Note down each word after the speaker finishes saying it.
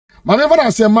Mame fa na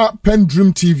se ma Pen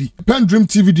Dream TV. Pen Dream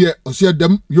TV de o se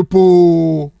dem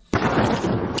yopo.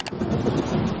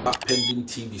 Pending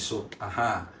TV so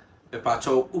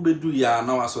Pacho ubedu ya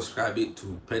na wa subscribe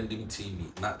to Pending TV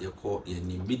na ye call ye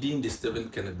ni Midin the Steven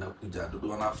Kenneth na kuja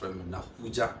do na frame na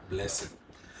kuja blessing.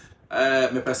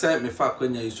 Me pese me fa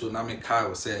kwanya iso na me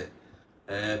kai say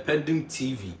Pending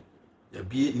TV ye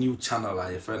be new channel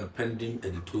a ye friend Pending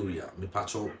Editorial. Me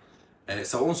Pacho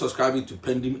so on subscribe to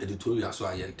Pending Editorial so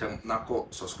I ntem na ko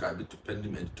subscribe to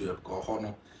Pending Editorial ko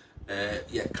hono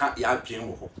ye ka ya adwen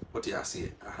wo what you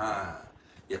say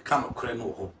you can't cry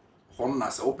no hon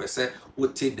as o pese o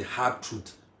take the hard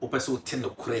truth o pese o ten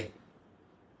no cry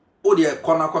o de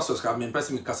corner ko subscribe me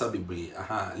pese me kasa bebre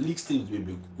leak stage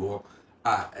bebre go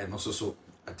and also so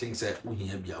I think say we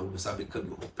here bia o sabe ka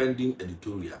do Pending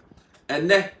Editorial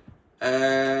ene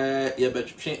ye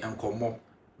betwe enkomo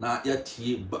na ya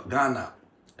tie Ghana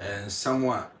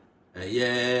someone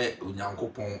ye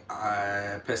onyankopon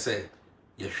pese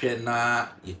ye hwe na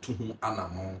ye tuhu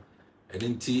anamon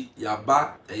Elinti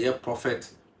yaba eye prophet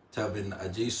Telvin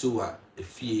ajesuwa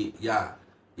efie ya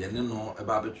yene no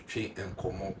eba betwe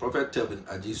enkomo prophet Telvin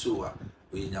ajesuwa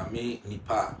oyanyame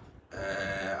nipa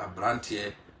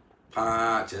abrantie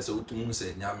pa chese utumu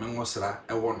se nyame ngosra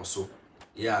ewo no so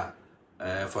ya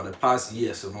for the past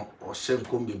years no o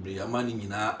hyenkom bebre amani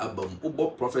nyina abam ubo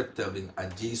prophet Telvin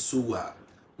ajesuwa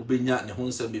ubenya ne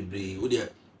honsa bebre wo de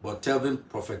but Telvin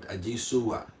prophet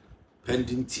ajesuwa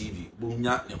Pending TV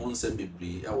bunya ne honse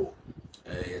bebre ewo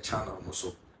ye channel no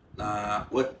so na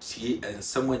watie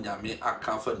ensam nyame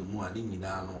aka fa no mu ani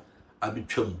nyina no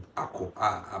abetwam akọ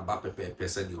aba pepepe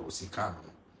se de osika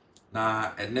no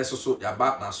na eneso so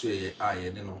yaba na so ye aye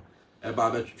ne no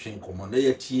eba betwe nkomo na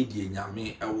yatie die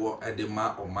nyame ewo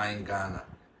edema oman Ghana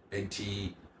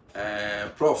enti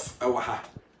prof ewo ha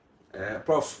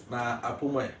prof na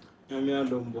apomo nyame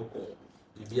adomboko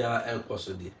bibia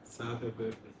ekoso de sa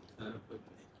pepepe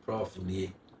Prof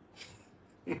ni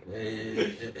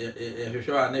hwehwe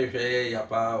na hwehwe ya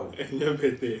pa o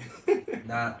nyabete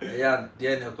na ya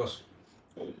de na koso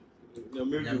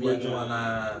nyame adwuma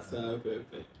na sa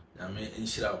pepe nyame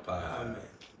inshira pa amen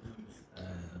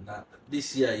na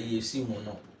this year you see mo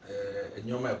no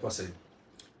enyoma ekose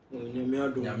nyame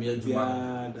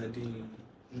adwuma dadi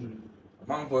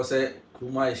man ko se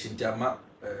kuma ishintiama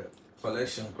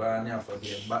collection kwa ni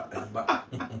afode ba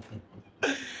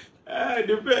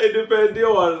depending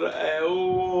on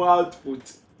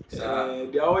output. They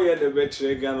are all the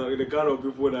better the kind of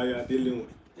people that you are dealing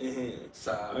with.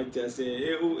 I just say,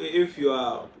 if you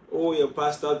are your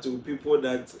pastor to people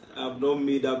that have not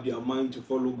made up their mind to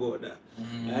follow God,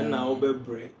 and now be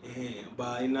break.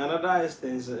 But in another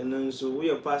instance, and then so we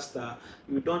are pastor,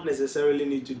 you don't necessarily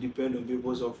need to depend on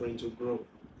people's offering to grow.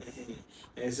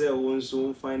 And so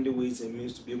also find the ways and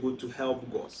means to be able to help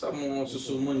God. Someone also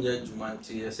so munya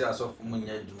jumanti, say as of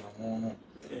munya juma mo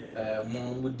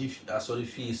sorry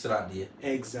fees radie.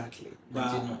 Exactly.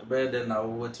 But better now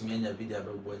what me nya video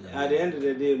at the end of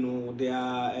the day, no, there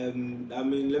are I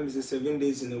mean let me say 7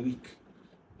 days in a week.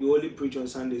 You only preach on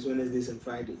Sundays, Wednesdays, and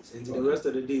Fridays. And the rest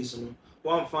of the days, you know,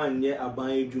 one fine year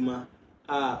abang juma.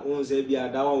 One say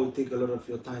that one will take a lot of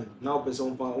your time. Now,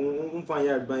 person find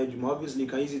here abang juma. Obviously, you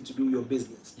can use it to do your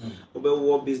business. But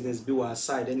what business be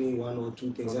aside any one or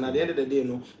two things. And at the end of the day, you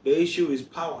know, the issue is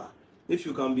power. If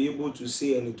you can be able to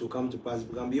say and it will come to pass,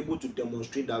 you can be able to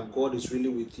demonstrate that God is really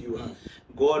with you.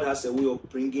 God has a way of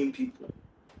bringing people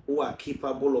who are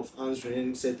capable of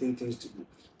answering certain things to you.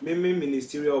 Maybe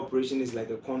ministerial operation is like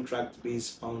a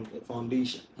contract-based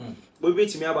foundation. But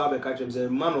wait me about the catch a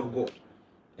man of God.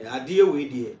 A dear way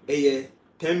there,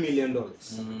 $10 million.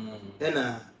 Then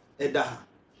a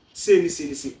say,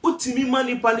 Utimi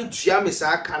money pani Chiame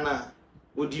Sakana,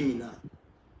 Odimina.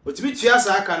 Utimi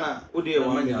Chiasakana, Ode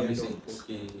 $1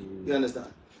 million. You understand?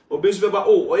 Or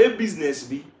a business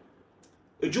be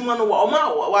a Jumano,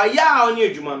 why ya on your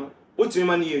Jumano, Utimi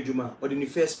money a Juma, or the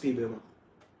first people.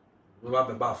 We have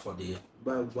a bath for the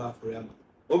bath for him.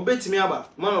 Obey me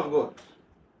about man of God.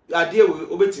 Idea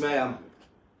will obey me. I am.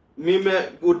 Me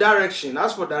direction.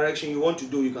 As for direction you want to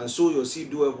do, you can sow your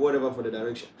seed, do whatever for the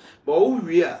direction. But who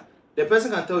we are, the person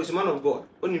can tell you, it's man of God.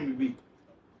 Only be.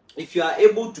 If you are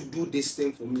able to do this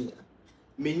thing for me,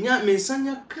 me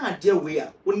sanya can't deal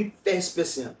with only first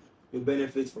person will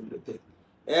benefit from the thing.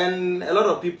 And a lot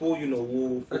of people, you know,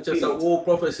 will just a whole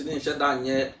prophecy in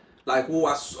Shadan like who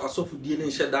was so for dealing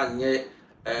Shadan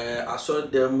I saw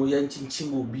them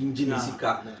yanchim will be in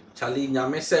Jinisika, Charlie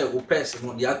Yamese, who person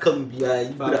on the Akam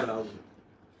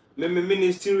be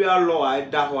ministerial law, I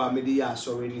daho media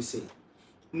already say.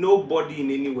 Nobody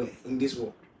in anywhere in this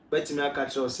world. But me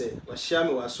catch us say, was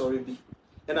shame was sorry be.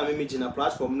 and I'm imaging a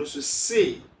platform no so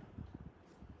say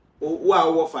who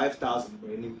are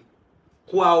 5,000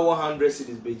 who are 100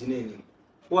 cities Beijing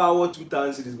who are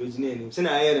 2,000 cities Beijing say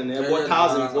I hear and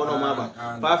 1,000 for no maba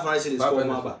 500 cities for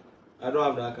maba I don't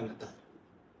have that kind of time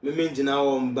me imagine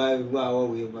now by wow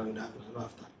we have that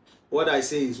after what I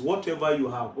say is whatever you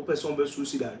have open some best to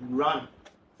see that run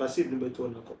facilitate no better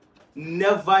on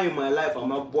never in my life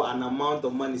am I bought an amount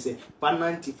of money say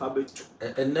 90 fabetu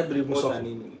and never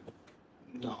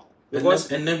no because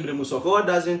God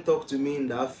doesn't talk to me in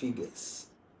that figures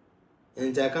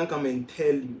and I can come and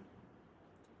tell you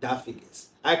that figures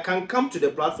I can come to the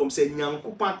platform say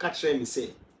Nyankupa catch me say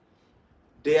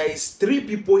there is 3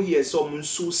 people here some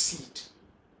sow seed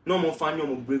no more find no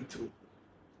more breakthrough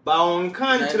but on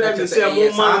can't tell me say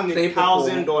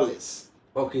 $1,000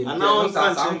 okay, and now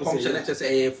function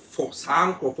say for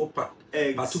some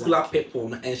particular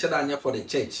people and share for the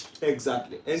church.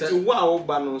 Exactly. And so, to wow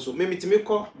ban so maybe to make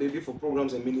call baby for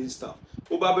programs and many stuff.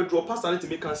 Oba draw pastor to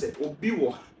make answer obi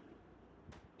wo.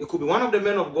 It could be one of the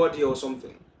men of God here or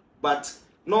something. But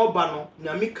no bano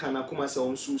nyame kana kuma say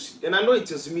on susi. And I know it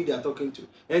is me they are talking to.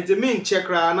 And the main check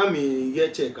na me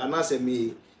here check and I say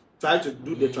me try to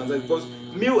do the transaction because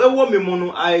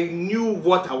I knew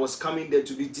what I was coming there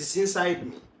to be. It is inside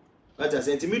me. That I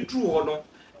said to me true or no.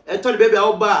 I told the baby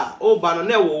no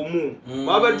mu.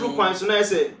 But true point so I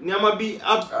say nyama be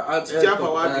up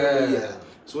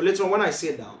so later on when I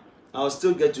sit down I'll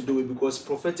still get to do it because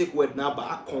prophetic word now but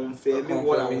I confirm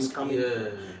what I was coming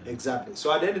for. Exactly.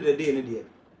 So at the end of the day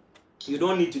you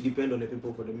don't need to depend on the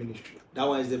people for the ministry. That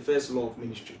one is the first law of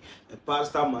ministry. A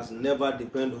pastor must never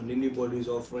depend on anybody's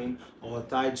offering or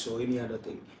tithes or any other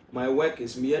thing. My work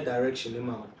is mere direction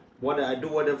amount. What I do,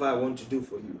 whatever I want to do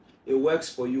for you, it works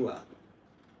for you.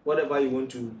 Whatever you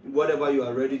want to, whatever you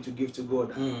are ready to give to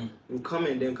God, you come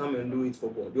and do it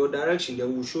for God. Your direction, they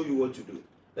will show you what to do.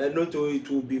 And not to, it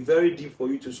will be very deep for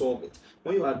you to solve it.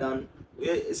 When you are done,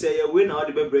 say you win out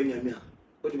the brain.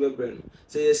 What do you brain?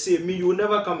 Say you see me, you will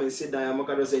never come and sit down.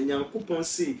 I'm say Nyankopon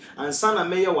see and sana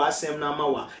meya wa asem na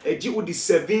mawa. Eji udi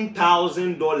 $7,000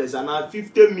 and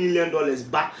 $50 million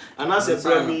back. And I say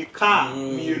bring me car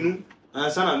me you know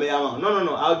and sana meya.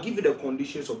 No. I'll give you the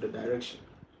conditions of the direction.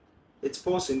 It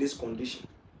falls in this condition.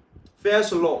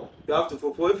 First law, you have to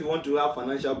fulfill if you want to have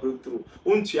financial breakthrough.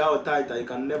 Once you are tight, you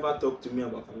can never talk to me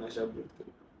about financial breakthrough.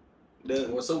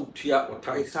 Then also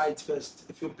tight first.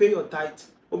 If you pay your tithe,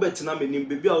 then when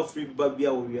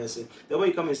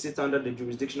you come and sit under the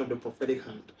jurisdiction of the prophetic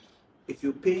hand, if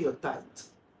you pay your tithe,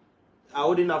 I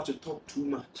wouldn't have to talk too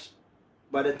much.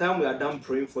 By the time we are done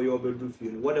praying for your bedroom,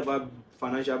 whatever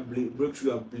financial breakthrough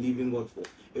you are believing God for,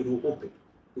 it will open.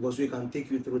 Because we can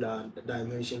take you through that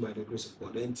dimension by the grace of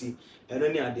God. And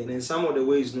some of the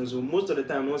ways, so most of the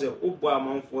time,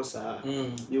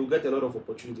 you get a lot of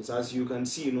opportunities. As you can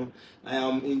see, I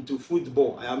am into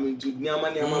football. I am into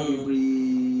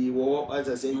as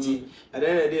I said, at the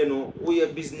end of the day, we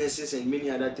have businesses and many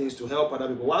other things to help other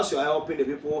people. Whilst you are helping the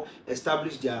people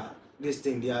establish their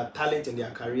talent and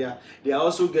their career, they are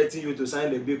also getting you to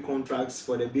sign the big contracts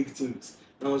for the big teams.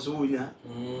 So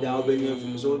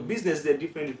business they're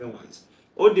different ones.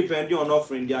 All depending on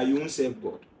offering, they are you won't serve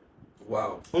God.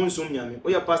 Wow.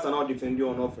 Your pastor now defend you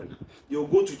on offering. You'll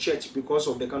go to church because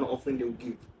of the kind of offering they will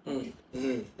give.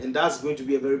 And that's going to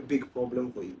be a very big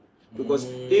problem for you. Because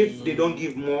if they don't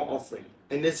give more offering,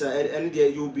 and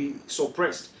you'll be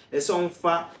suppressed. And so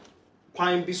far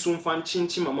quite be soon fan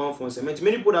chinchim amount for some.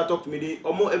 Many people that talk to me, they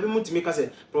almost every month to make us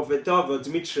say Prophet Telvin to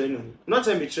me training. Not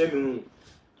time me training.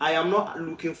 I am not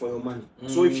looking for your money.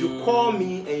 So if you call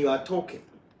me and you are talking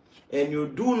and you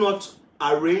do not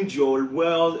arrange your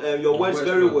words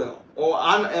very well or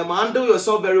handle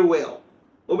yourself very well,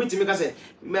 obi to make us say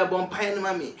me bon pay no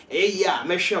mami yeah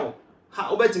me show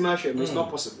ha obi to me show it's not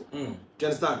possible. Do you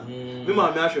understand? Me ma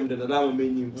me show that one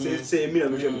mean say me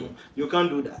na show you can't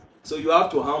do that. So you have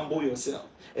to humble yourself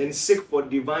and seek for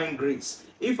divine grace.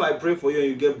 If I pray for you and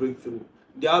you get breakthrough,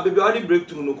 there will be already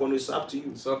breakthrough. No corner, it's up to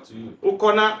you. It's up to you.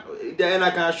 Then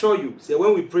I can assure you, say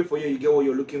when we pray for you, you get what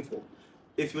you're looking for.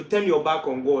 If you turn your back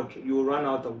on God, you will run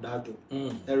out of that thing.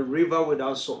 A river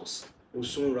without source will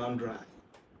soon run dry.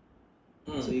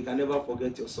 So you can never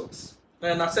forget your source.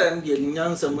 And I said,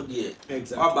 exactly.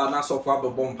 About so far,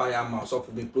 but bonfire amount so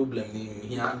for the problem in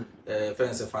here,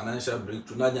 financial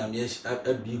breakthrough. Now,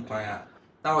 a big choir.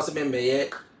 Now, I was a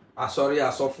sorry, I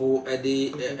saw for a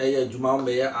day, a Juma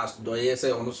Mayor as Doye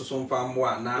say on some farm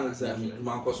one now,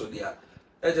 Juma Cosodia.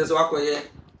 It is Wakoye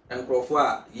and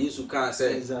Crawford, Yesu can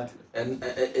say exactly. And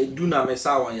a Duna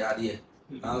Messa on Yadia.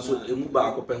 And so a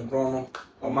Muba open chrono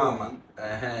or Mamma,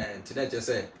 Tinet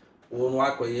say, one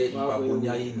Wakoye,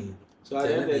 Babunia. So at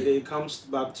the end of the day, it comes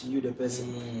back to you, the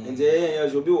person. And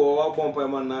then you'll be all one point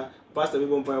man, pastor be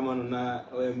one point man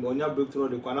on your breakthrough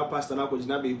the corner pastor now because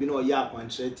now be no yap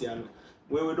and straight and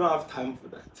we don't have time for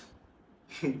that.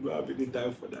 We don't have any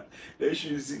time for that.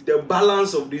 The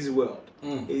balance of this world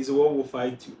is what will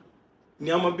fight you.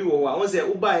 Nyama bi wo wa won say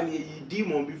uba ni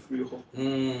demon bi free ho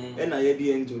e na ye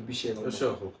di angel bi share no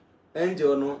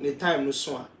angel no the time no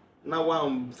so na wa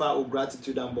fa o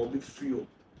gratitude and bo bi free o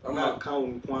na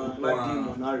account kwa na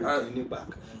demon na return back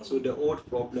so the old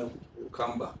problem will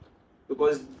come back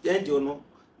because angel no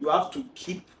you have to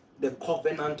keep the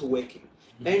covenant working.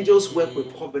 Angels work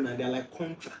with covenant, they are like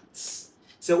contracts.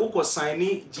 So who can sign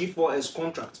G4S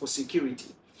contract for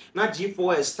security? Now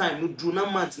G4S time no do na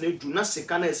month no do na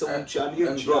second is a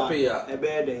drop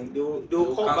then they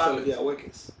will call back their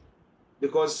workers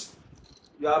because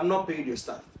you have not paid your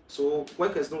staff. So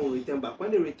workers don't return back.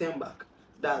 When they return back,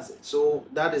 that's it. So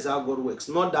that is how God works.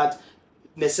 Not that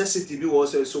necessity be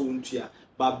also so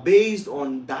but based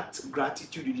on that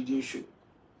gratitude you didn't show.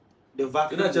 The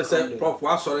vacuum. You know, just say, Prof,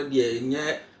 what's already in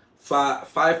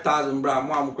 5,000 bra,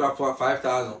 more for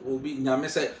 5,000. Will be Nyame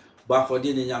say, but for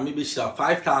dinner, Nyame be sure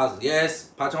 5,000.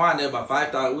 Yes, Patron never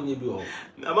 5,000 wouldn't be all.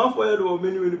 I'm for you,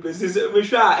 many places. We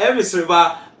sure every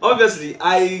survivor. Obviously,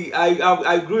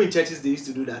 I grew in churches, they used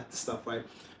to do that stuff, right?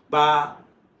 But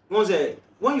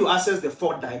when you access the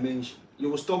fourth dimension, you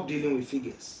will stop dealing with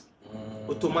figures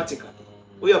automatically.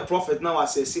 We are prophet now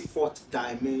access the fourth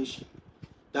dimension.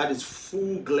 That is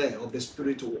full glare of the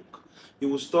spiritual work. You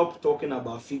will stop talking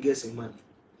about figures and money.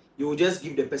 You will just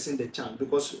give the person the chance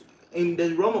because in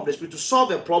the realm of the spirit to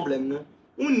solve a problem, no,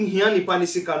 you need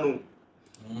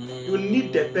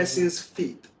the person's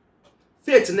faith.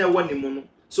 Faith never one.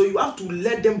 So you have to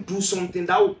let them do something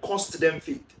that will cost them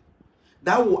faith.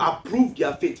 That will approve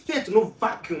their faith. Faith no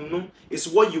vacuum, no, is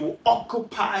what you will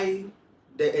occupy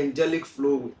the angelic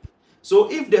flow with. So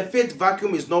if the faith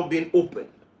vacuum is not being opened,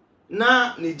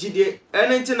 na nijide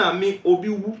anything I me obi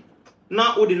wu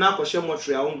na odi na akoshe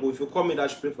mortuary I won't go. If you call me that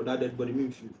should pray for that dead body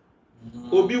me feel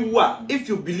obi wu if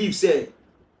you believe say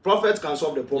prophet can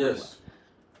solve the problem. Yes.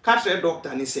 Catch the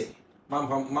doctor ni say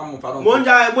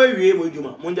monja mo wie mo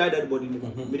juma monja dead body ni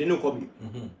me dey no call you.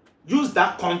 Use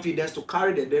that confidence to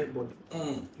carry the dead body.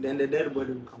 Then the dead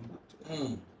body will come back.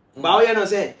 But you know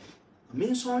say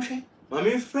me so hwe ma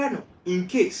me friend in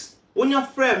case when your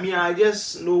friend me, I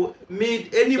just know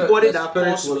made anybody that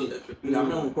calls me. When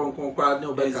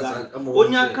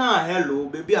you can't hello,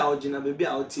 baby out Gina, baby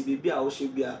out T, baby out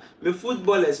Shibia. Me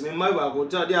footballers, me my go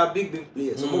they are big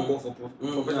players. Some go for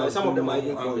professional, some of them are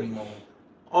even for it.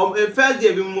 First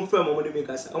day be my friend, my money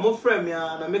makers. I'm a friend me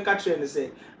and I make a train and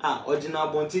say, original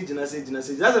Bonti, Gina say.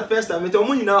 That's the first time. Me tell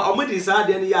me now, I'm decide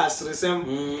any yes,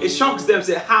 it shocks them.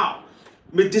 Say how?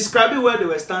 Me describe it where they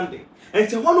were standing. And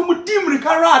say one of team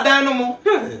Riccara dynamo.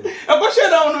 I go share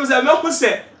down on the milk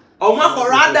say, or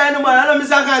Macora dynamo, and I'm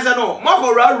saying, no,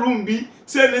 Macora room be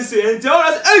say, and tell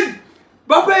us, hey,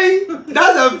 Papa,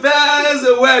 that's a first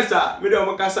word, sir, Madame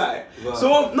Macasai.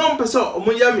 So, no person,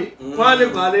 Muyami,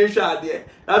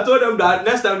 I told them that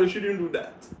next time they shouldn't do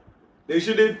that. They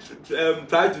shouldn't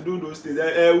try to do those things.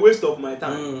 A waste of my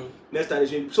time. Next time they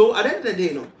shouldn't. So, at the end of the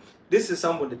day, no, this is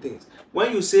some of the things.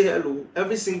 When you say hello,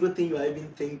 every single thing you are even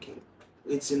thinking,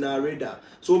 it's in our radar.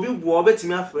 So we will bet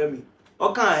me after me.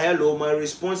 Okay, hello, my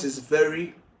response is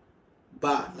very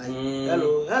bad. Like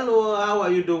hello, how are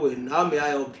you doing? How may I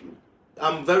help you?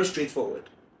 I'm very straightforward.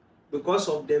 Because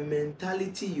of the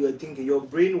mentality you are thinking, your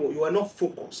brain, you are not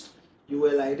focused. You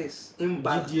were like this. In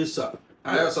bad. Yes, sir.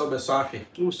 I also be sorry.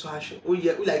 Oh, sorry. Oh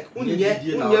yeah, like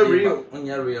real.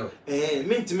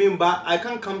 Mean to me, but I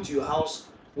can't come to your house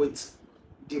with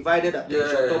divided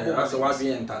attention. That's why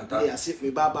being tanta. As if me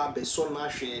baba be so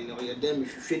much and or your them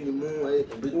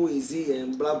who is he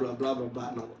and blah blah blah blah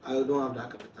blah. No, I don't have that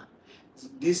kind of time.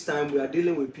 This time we are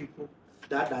dealing with people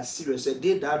that are serious.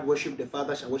 They that worship the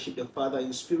Father shall worship the Father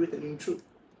in spirit and in truth.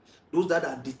 Those that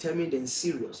are determined and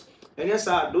serious. And yes,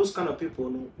 sir, those kind of people,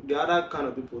 no, the other kind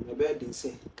of people, no better than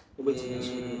say.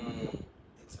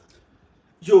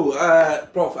 Yo,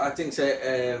 Prof, I think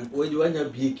say when you want to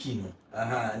be a kino,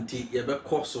 until you be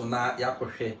course on that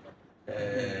yakoshe,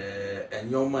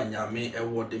 and your man yame a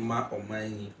word the mark on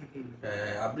mine.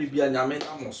 I believe you and I'm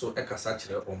also a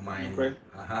cassatre on mine.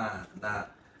 Now,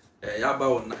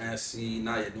 yaba see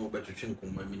now you know better drink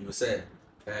when you say,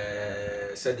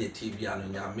 said the TV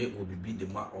and yame will be the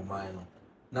mark on mine.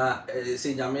 Now,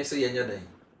 say yame say any day.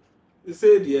 You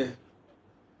said, yeah,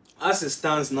 as it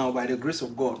stands now, by the grace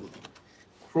of God.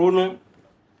 Chrono,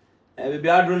 baby,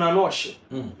 I don't know.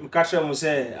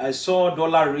 Say I saw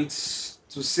dollar rates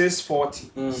to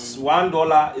 640.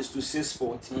 $1 is to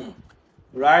 640.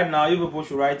 Right now, you people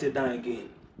should write it down again.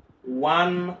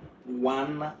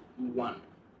 111.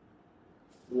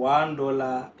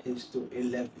 $1 is to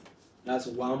 11. That's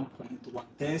 1.1.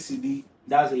 10 cedi.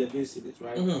 That's 11 cedis,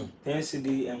 right? 10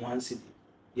 cedi and 1 cedi.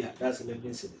 Yeah, that's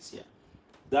 11 cedis. Yeah,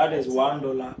 that is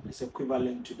 $1 is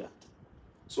equivalent to that.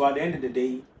 So at the end of the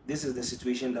day, this is the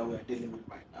situation that we are dealing with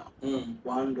right now.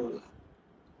 $1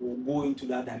 will go into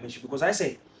that dimension because I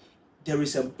say there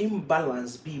is an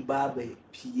imbalance. Be barbe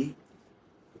PA.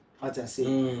 What I say,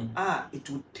 it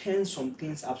will turn some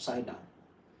things upside down.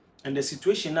 And the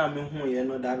situation now,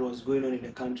 that was going on in the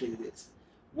country is this.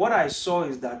 What I saw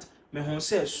is that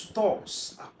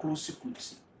stores are close.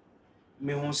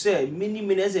 Many,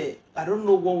 I don't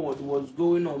know what was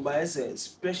going on, but it's a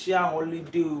special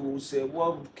holiday,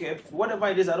 whatever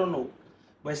it is, I don't know.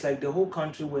 But it's like the whole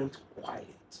country went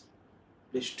quiet.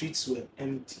 The streets were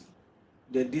empty.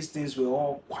 These things were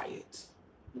all quiet.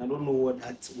 And I don't know what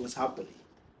that was happening.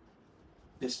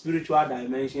 The spiritual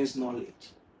dimensions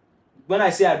knowledge. When I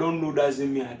say I don't know,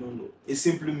 doesn't mean I don't know. It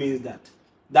simply means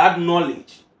that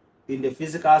knowledge in the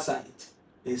physical side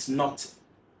is not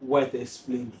worth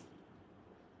explaining.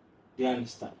 Do you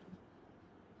understand?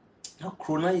 Now,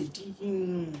 Corona is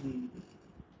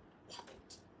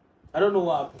I don't know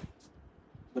what happened,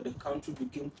 but the country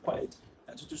became quiet.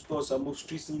 I took to store some more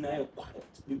streets in there quiet.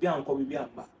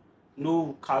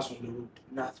 No cars on the road,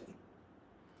 nothing.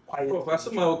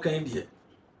 Quiet.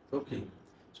 Okay.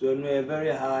 So we're a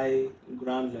very high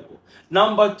ground level.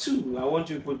 Number 2, I want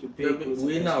people to pay close attention.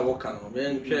 We now what can number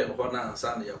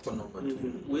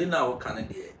 2. We now what can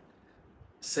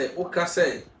say okay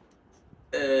say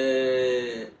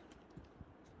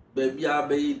baby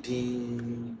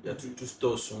abedin ya to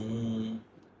store some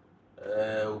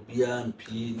obia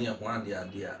mp near one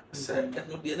dia say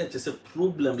no dey na just a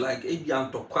problem like e bi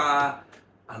antokwa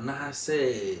ana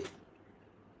say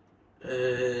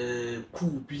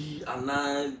kubi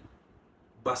ana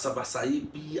basabasai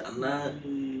bi ana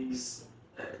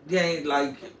they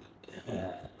like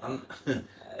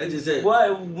it is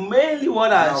well mainly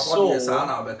what I saw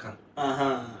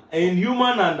in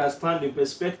human understanding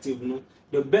perspective,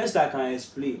 the best I can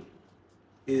explain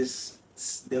is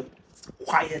the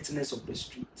quietness of the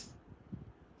street.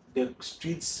 The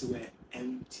streets were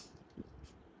empty.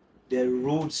 The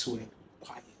roads were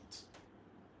quiet.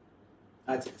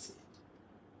 That's it.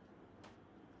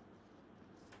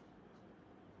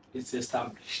 It's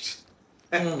established.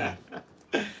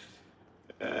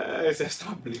 It's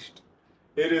established.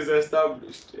 It is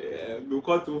established.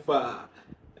 Because too far,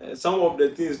 some of the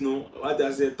things, what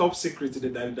I say, top secret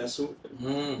that's so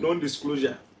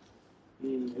non-disclosure.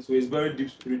 So it's very deep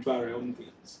spiritual realm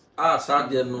things.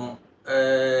 Sadly, no.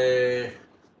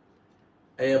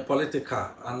 Political,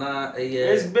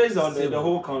 it's based on the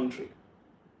whole country.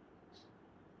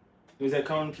 It's a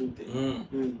country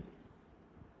thing.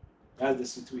 That's the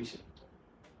situation.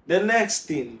 The next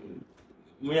thing,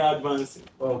 we are advancing.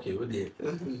 Okay, we did.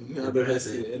 I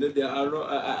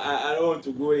don't want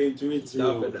to go into it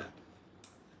after that.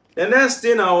 The next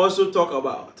thing I also talk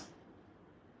about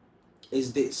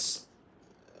is this.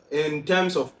 In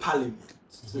terms of parliament.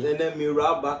 And then we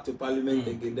wrap back to parliament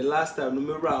again. The last time,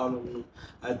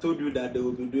 I told you that they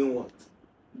will be doing what?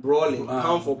 Brawling,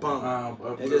 pound for pound.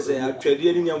 I just say, I trade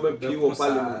any number P or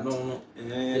parliament.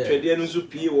 Trade any super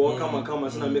P or come,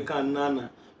 so I make a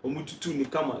nana. Omututu ni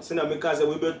kama sina meka say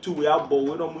we be two we abo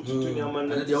we no mututu ni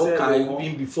amana the okay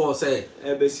even before say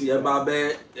ebesi e ba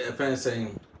be friend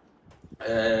saying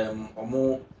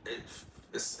omo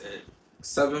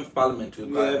 7th parliament we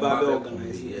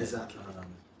organize exactly.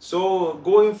 So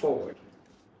going forward,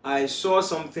 I saw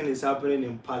something is happening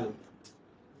in parliament.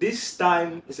 This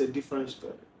time is a different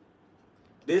story.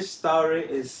 This story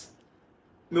is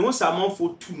me want someone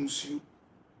for two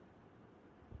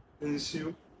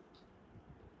nsu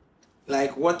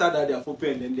like water that they are for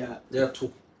and then they are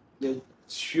two. The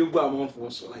sugar amount for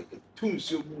so like two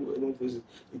sugar amount for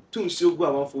two sugar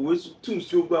amount for two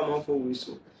sugar amount for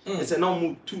so. It's a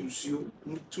normal two sugar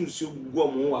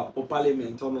go for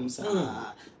parliament on them say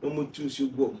no more two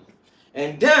sugar.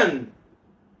 And then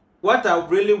what I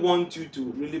really want you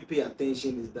to really pay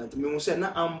attention is that me say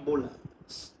na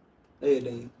ambulance.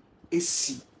 Then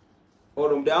AC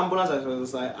or the ambulance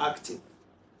was like active.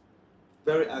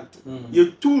 Very active.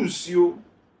 You tools you,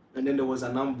 and then there was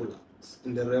an ambulance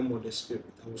in the realm of the spirit.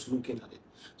 I was looking at it.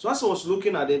 So as I was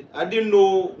looking at it, I didn't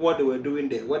know what they were doing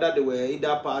there. Whether they were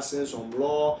either passing some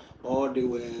law or they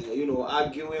were,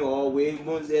 arguing or waiting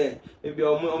there. Maybe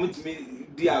I'm to me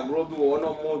the agrobi or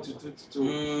no more to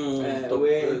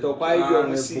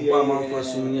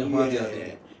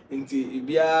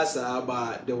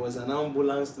but there was an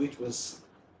ambulance which was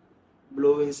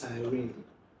blowing siren.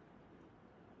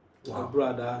 Wow. My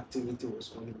brother activity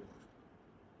was ongoing.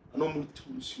 I know me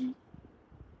to see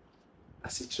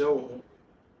as a child.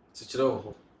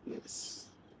 Yes.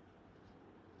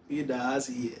 He that has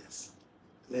ears,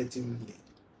 let him hear.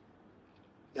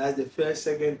 That's the first,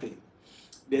 second thing.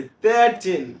 The third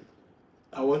thing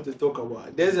I want to talk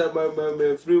about. There's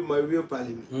my real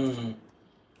parliament.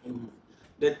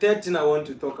 The third thing I want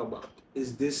to talk about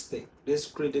is this thing, this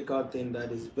critical thing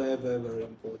that is very, very, very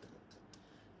important.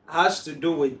 It has to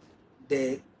do with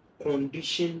the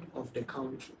condition of the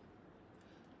country.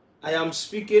 I am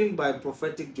speaking by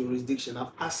prophetic jurisdiction.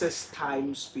 I've accessed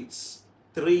time space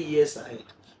 3 years ahead.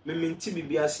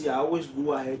 I always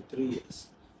go ahead 3 years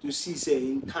to see, say,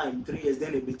 in time 3 years,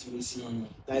 then a bit we see.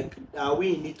 Like, are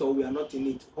we in it or we are not in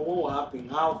it? What will happen?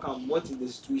 How come? What is the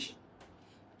situation?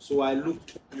 So I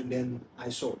looked and then I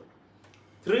saw.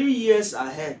 3 years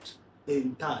ahead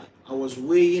in time, I was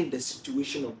weighing the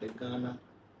situation of the Ghana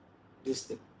this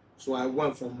thing. So I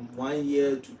went from 1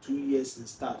 year to 2 years and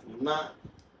stuff. Now,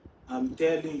 I'm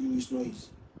telling you, it's not easy.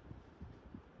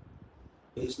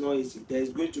 It's not easy. There's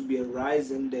going to be a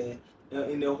rise in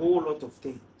a whole lot of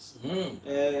things.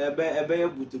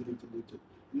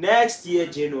 Next year,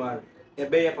 January,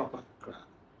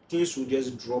 things will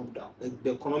just drop down. Like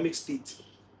the economic state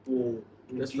will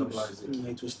reduce.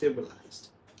 It will stabilize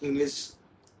in this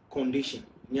condition.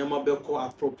 Nyamabeko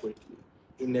appropriately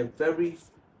in a very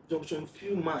some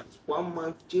few months. 1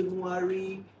 month,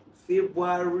 January,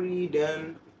 February,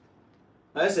 then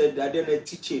I said that then a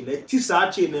teaching, and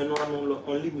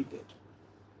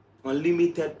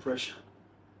unlimited pressure.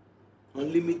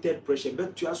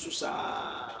 But you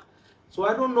so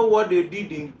I don't know what they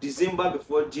did in December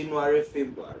before January,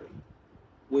 February.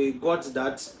 We got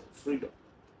that freedom.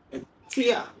 A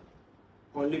clear,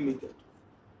 unlimited.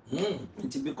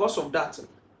 And because of that,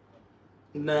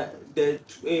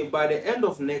 by the end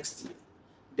of next year,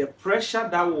 the pressure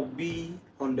that will be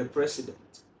on the president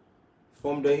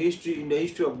from the history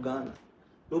of Ghana,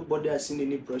 nobody has seen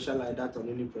any pressure like that on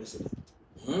any president.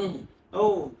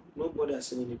 Oh, nobody has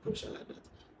seen any pressure like that.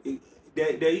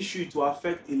 The issue to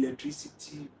affect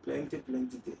electricity, plenty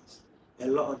things. A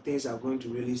lot of things are going to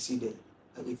really see the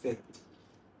effect.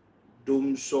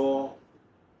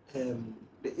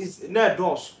 It's not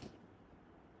DOS.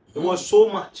 There was so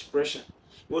much pressure.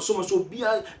 It was so much. So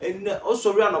and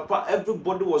also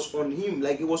everybody was on him.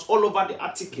 Like it was all over the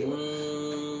article.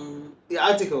 The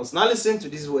articles. Now listen to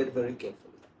this word very carefully.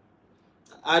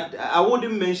 I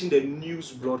wouldn't mention the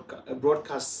news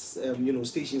broadcast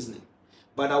station's name,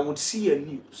 but I would see a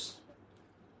news.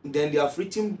 Then they have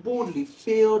written boldly,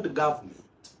 failed government.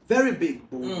 Very big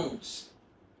bold news.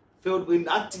 Failed in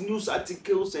news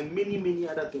articles and many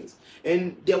other things.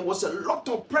 And there was a lot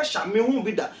of pressure. Me won't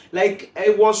be that. Like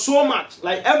it was so much.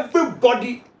 Like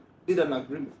everybody did an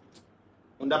agreement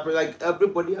on that. Like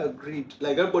everybody agreed.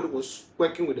 Like everybody was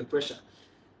working with the pressure.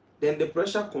 Then the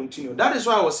pressure continued. That is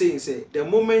why I was saying, the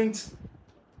moment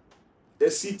the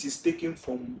seat is taken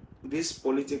from this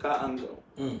political angle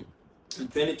in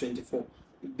 2024,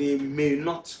 they may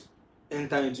not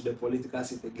enter into the political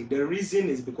seat again. The reason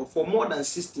is because for more than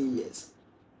 16 years,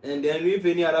 and then if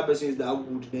any other person is that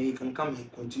good, then he can come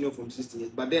and continue from 16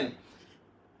 years. But then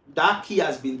that key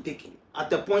has been taken. At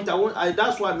the point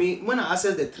that's why when I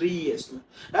access the 3 years,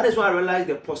 that is why I realized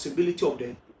the possibility of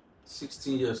the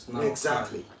 16 years now.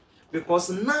 Exactly. Because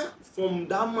now from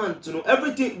that month,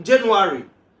 everything January,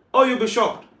 you'll be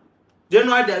shocked.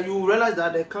 January, that you realize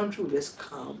that the country will just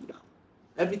calm down.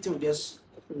 Everything will just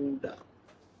cool down.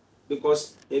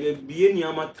 Because there will be any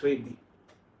trading.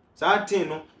 So I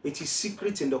think it is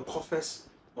secret in the coffers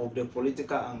of the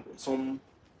political angle. Some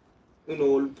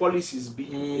policies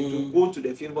it will go to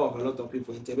the favor of a lot of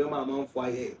people.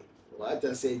 What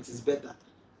I say, it is better.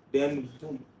 Then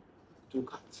boom, to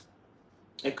cut.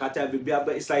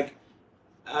 It's like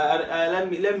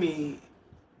let me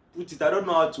put it. I don't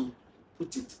know how to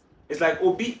put it. It's like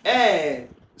Obi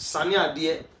Sanya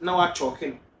dear now are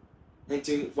choking.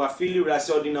 Until we feel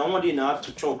reassured now one day now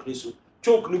to choke this.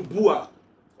 Choke the bua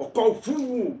or call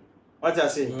fool. What I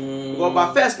say? Because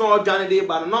but first not Johnny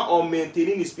but not all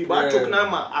maintaining his people. I choke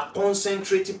now a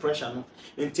concentrated pressure no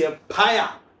until empire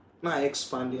now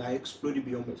expanding, I exploded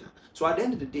beyond measure. So at the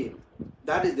end of the day,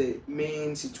 that is the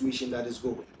main situation that is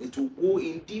going. It will go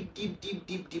in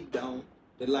deep down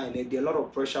the line. And a lot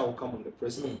of pressure will come on the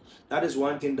president. That is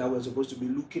one thing that we're supposed to be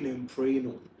looking and praying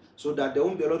on. So that there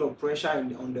won't be a lot of pressure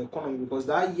on the economy. Because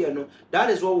that year, that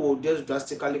is what will just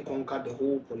drastically conquer the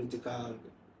whole political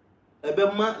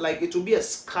angle. Like it will be a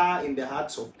scar in the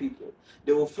hearts of people.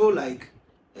 They will feel like,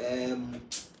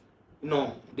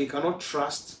 no, they cannot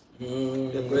trust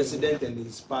The president and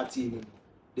his party anymore.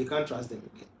 They can't trust them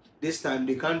again. This time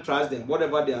they can't trust them.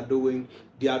 Whatever they are doing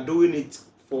it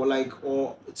for like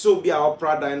or so be our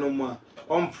proud dynamo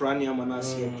on prania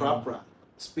manasia proper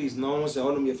space now say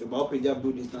on me about peja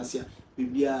buildings nasia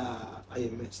bibia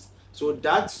IMS. So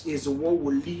that is what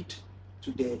will lead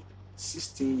to the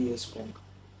 16 years conquer.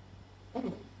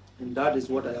 And that is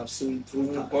what I have seen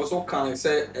through time. Also can I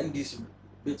say NDC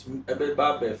bit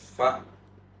everybody far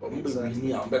or maybe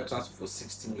transfer for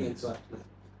 16 years. Exactly.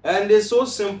 And it's so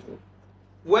simple.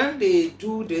 When they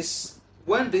do this,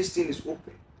 when this thing is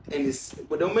open and it's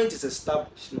but the moment it's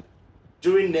established,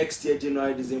 during next year,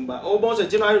 January, December, almost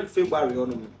January,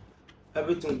 February,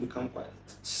 everything will become quiet.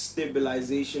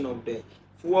 Stabilization of the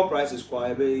fuel prices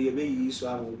quiet. Be use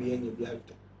and be any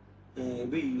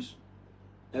be use.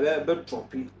 Be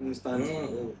drop it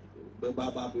instantly. Be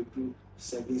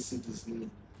 7 cities.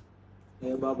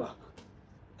 Back.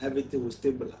 Everything will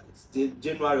stabilize.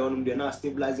 January on they're not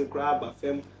stabilizing crab, but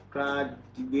crowd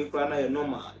the way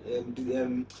normal.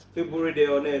 February they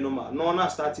are normal. No,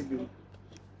 not starting.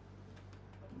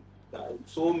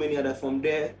 So many other from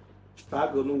there,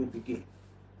 struggle will begin.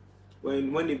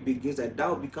 When it begins, that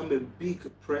will become a big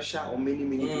pressure on many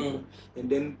people. And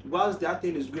then whilst that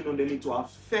thing is going on, they need to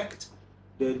affect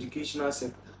the educational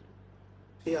sector.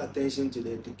 Pay attention to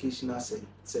the educational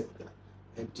sector.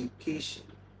 Education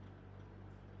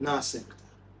sector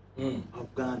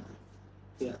of Ghana.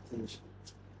 Pay attention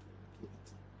to it.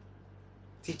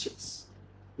 Teachers.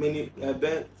 Many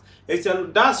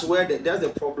that's where that's the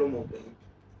problem of them.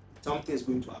 Something is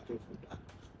going to happen from that.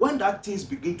 When that things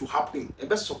begin to happen, a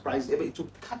bit surprised, it will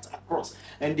cut across,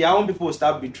 and their own people will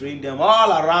start betraying them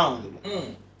all around.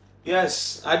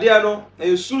 Yes, I did know.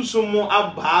 A sumo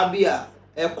ababia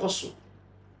ekoso.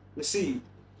 You see,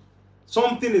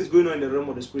 something is going on in the realm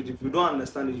of the spirit. If you don't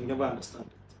understand it, you never understand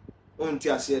it.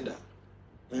 Until I said that.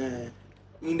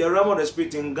 In the realm of the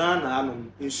spirit in Ghana,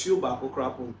 in Shuba,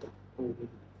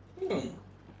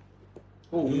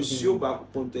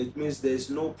 it means there is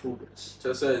no progress.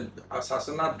 Just say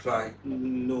assassinate dry.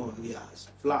 No, yes,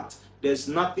 flat. There's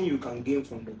nothing you can gain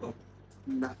from the government.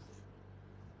 Nothing.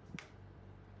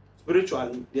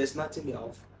 Spiritually, there's nothing they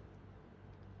offer.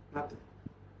 Nothing.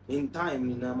 In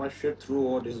time, I must share through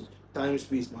all the time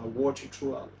space, my watch it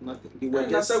throughout. Nothing. They were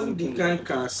just something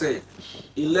can say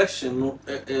election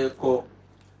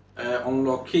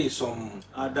unlock some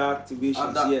other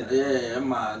activations. Yeah,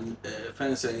 man.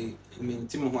 Friends say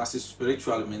maintain who has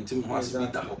spiritual, maintain who has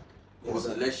leader. Was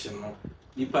election.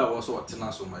 Nipa was what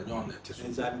tenas on my John.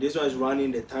 Exactly. This one is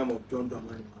running the time of John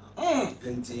Dramani.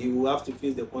 And you will have to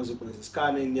face the consequences.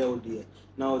 Scanning there,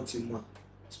 now Timma.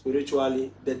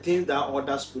 Spiritually, the things that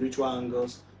other spiritual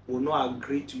angles will not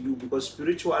agree to you because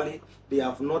spiritually they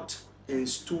have not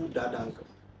installed that angle.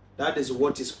 That is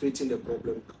what is creating the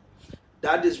problem.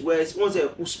 That is where it's once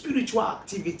a spiritual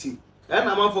activity. And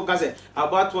I'm focusing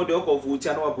about what the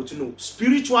of know.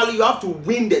 Spiritually, you have to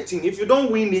win the thing. If you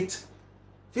don't win it,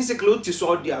 physically it is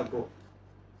all there go.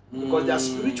 Because there are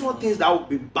spiritual things that will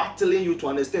be battling you to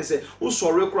understand. Say, oh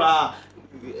sorry,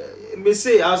 me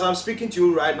say as I'm speaking to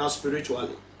you right now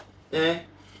spiritually.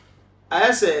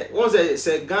 I say once I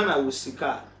say Ghana will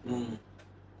sika.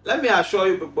 Let me assure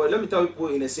you people, let me tell people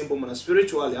in a simple manner.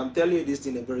 Spiritually, I'm telling you this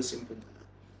in a very simple manner.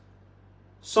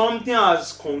 Something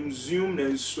has consumed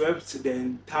and swept the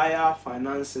entire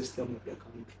finance system of the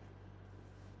country.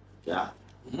 Yeah.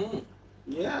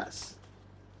 Yes.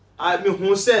 I mean,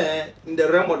 who say in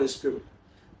the realm of the spirit,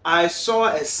 I saw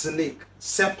a snake,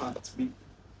 serpent be.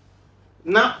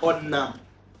 Now or now.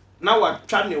 Now we're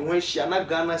trying to when she and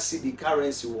Ghana Cedi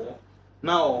currency war.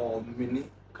 Now mini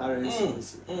currency.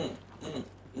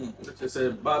 It's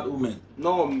a bad woman.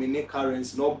 No mini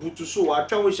currency, no butu so I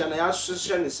try wish and I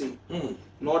association say.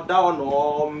 No down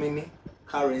no mini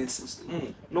currencies.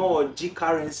 No G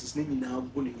currencies ni na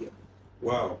bully here.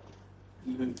 Wow.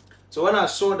 So when I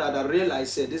saw that, I realized I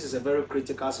said this is a very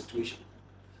critical situation.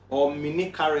 Or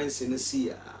mini currency in the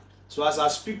sea. So as I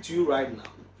speak to you right now,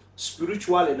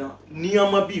 spiritually now,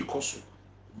 niyama bi koso.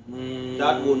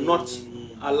 That will not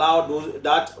allow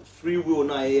that free will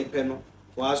na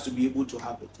for us to be able to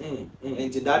have it.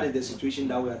 And that is the situation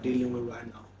that we are dealing with right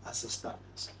now as a start.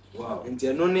 Wow. And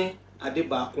none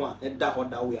adebakwa and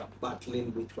that we are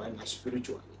battling with right now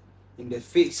spiritually in the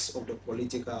face of the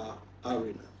political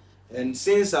arena. And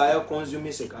since I are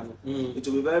consuming second, it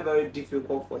will be very, very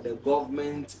difficult for the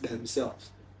government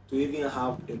themselves to even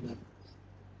have the money.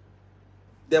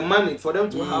 The money, for them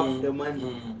to have the money.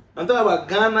 I'm talking about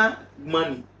Ghana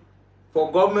money. For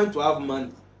government to have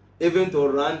money, even to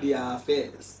run their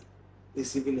affairs,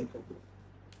 is even a problem.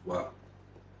 Wow.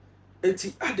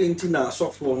 eti adenti na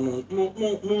sofo no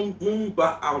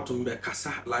mumba out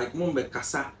mbekasa like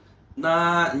mumbekasa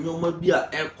na nyoma bi a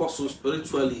ekoso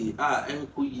spiritually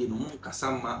enko ye no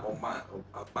kasa ma oma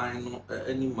aban no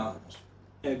anima.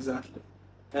 Exactly.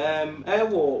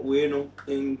 We know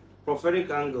in prophetic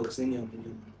angles in your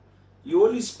you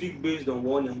only speak based on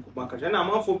one and Kubaka. And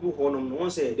I'm for people who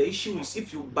don't say the issue is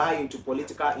if you buy into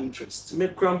political interest.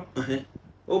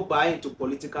 Or buy into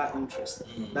political interest.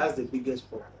 That's the biggest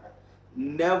problem.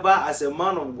 Never as a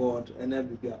man of God and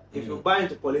if you buy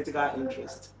into political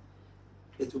interest,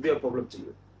 it will be a problem to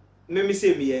you. Let me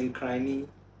say me and crying.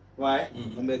 Why?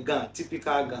 I'm a gun,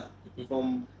 typical gun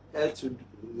from L to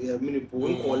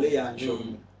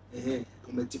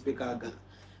I'm a typical gun.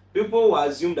 People will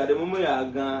assume that the moment you are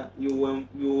gun, you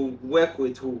work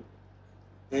with who?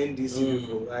 NDC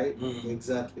people, right?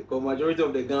 Exactly. Because majority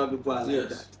of the Ghana people are like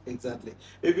that. Exactly.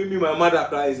 Even me, my mother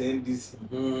cries NDC.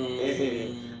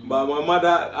 But my mother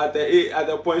at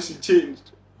the point she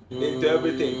changed into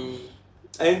everything.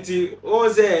 And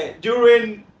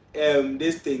during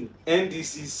this thing,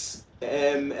 NDC's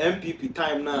MPP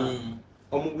time now,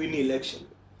 winning election.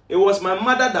 It was my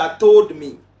mother that told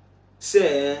me,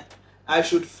 say I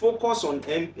should focus on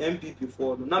MPP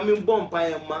for na me bomb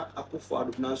President Akuffo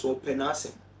Addo na so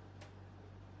penasem.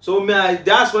 So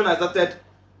that's when I started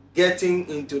getting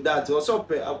into that. Also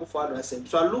Akuffo Addo.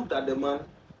 So I looked at the man,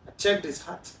 I checked his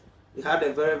heart. He had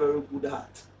a very, very good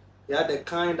heart. He had the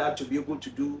kind heart to be able to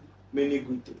do many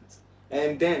good things.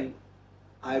 And then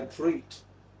I prayed.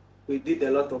 We did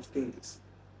a lot of things.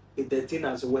 If the thing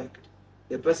has worked,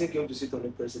 the person came to sit on the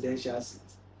presidential seat.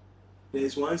 There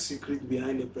is one secret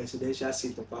behind the presidential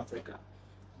seat of Africa.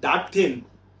 That thing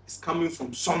is coming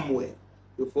from somewhere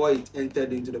before it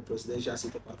entered into the presidential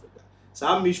seat of Africa. So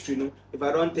our mystery, if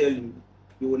I don't tell you,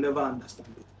 you will never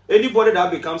understand it. Anybody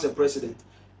that becomes a president,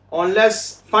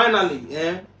 unless finally,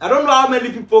 I don't know how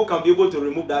many people can be able to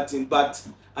remove that thing, but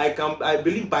I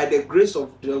believe by the grace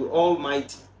of the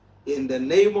Almighty, in the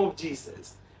name of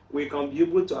Jesus, we can be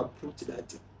able to approach that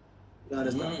thing. You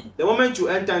understand? The moment you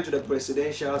enter into the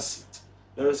presidential seat,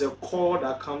 there is a call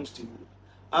that comes to you.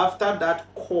 After that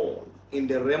call in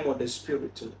the realm of the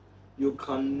spirit, you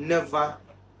can never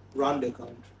run the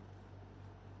country.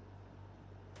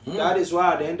 That is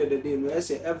why at the end of the day, when I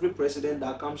say every president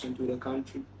that comes into the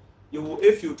country,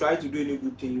 if you try to do any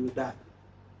good thing, you will die.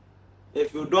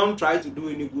 If you don't try to do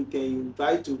any good thing, you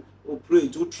try to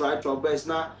operate, you try to best.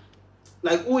 Now,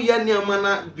 like you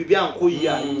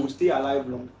will stay alive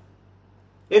long.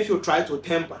 If you try to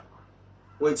temper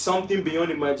with something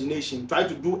beyond imagination, try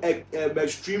to do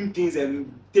extreme things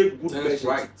and take good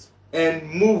measures and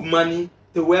move money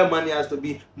to where money has to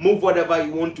be, move whatever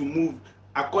you want to move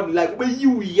according, like when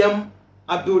you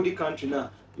build the country now,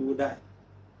 you will die.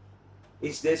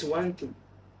 There's one thing.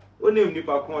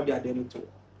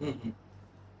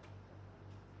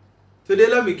 Today,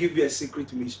 let me give you a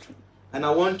secret mystery, and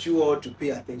I want you all to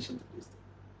pay attention to this thing.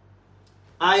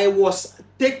 I was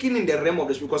taken in the realm of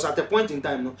this because at a point in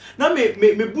time, so I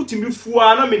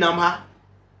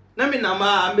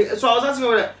was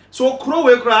asking, so crow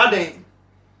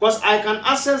because I can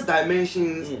access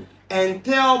dimensions and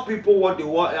tell people what they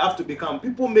have to become.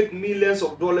 People make millions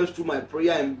of dollars through my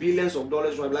prayer and billions of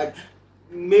dollars from like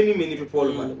many people all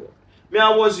over the world.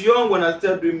 I was young when I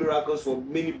started doing miracles for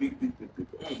many big people.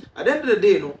 At the end of the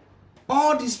day,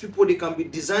 all these people, they can be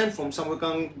designed from somewhere. We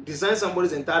can design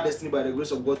somebody's entire destiny by the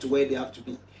grace of God to where they have to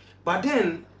be. But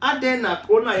then, I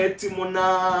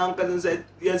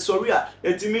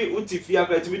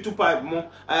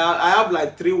have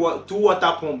like two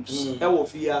water pumps.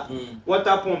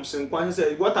 Water pumps and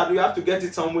water, you have to get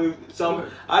it somewhere,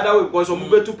 other way, because we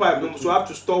get 2 pipes, so you have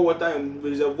to store water in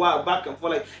reservoir back and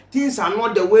forth. Like things are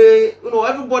not the way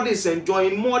everybody is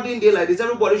enjoying modern day like this.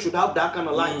 Everybody should have that kind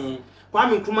of life.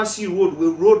 Kwame Nkrumah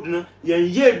road no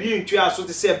be into so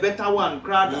to say a better one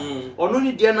crowd or no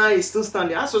need DNA is still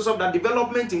standing. As of that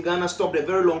development in Ghana stopped a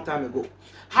very long time ago.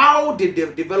 How did the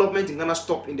development in Ghana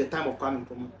stop in the time of Kwame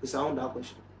Nkrumah? It's around that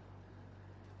question.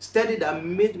 Study that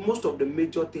most of the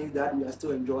major things that we are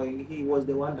still enjoying, he was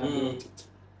the one that built it.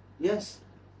 Yes.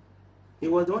 He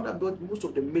was the one that built most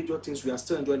of the major things we are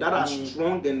still enjoying that are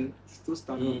strong and still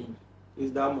standing.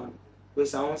 Is that man. Where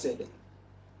someone said that.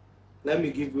 Let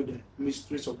me give you the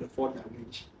mysteries of the 4th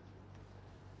dimension.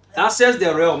 Access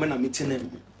the realm and I'm meeting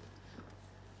him.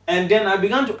 And then I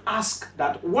began to ask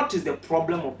that what is the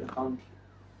problem of the country?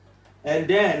 And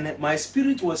then my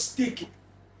spirit was taken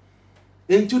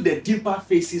into the deeper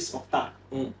phases of that.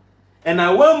 And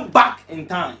I went back in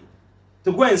time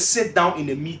to go and sit down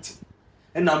in a meeting.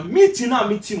 And a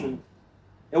meeting,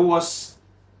 it was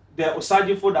the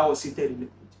Osajifo that was seated in the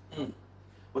meeting.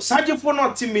 Osaje for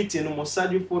not meeting,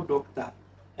 Osaje for Doctor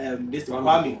this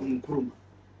Kwame Nkrumah.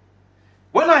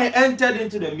 When I entered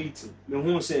into the meeting, the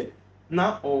who said,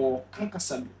 "Na or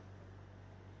kankasabi,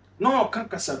 no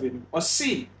kankasabi, or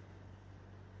see,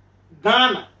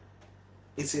 Ghana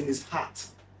is in his heart.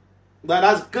 But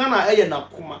as Ghana eye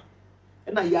Nakuma,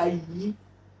 and I yi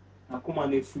Nakuma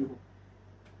nefu.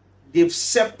 They've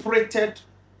separated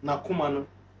Nakuma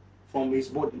from his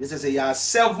body. This is a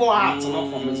several hearts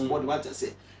not from his body. What I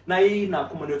say, na yi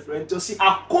Nakuma nefu. To see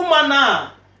Akuma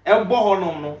na ebo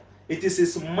no. It is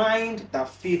his mind that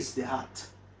feeds the heart.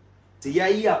 That's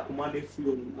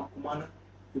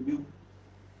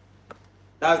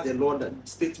the Lord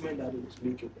statement that he was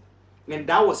making. And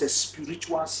that was a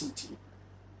spiritual city.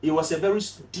 He was a very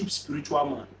deep spiritual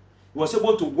man. He was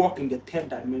able to walk in the 10th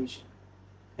dimension.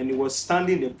 And he was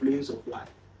standing in the plains of life.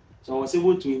 So I was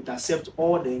able to intercept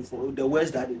all the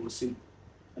words that he was saying.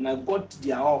 And I got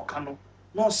the all canon.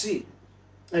 No, see.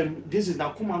 This is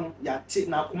Nakumano,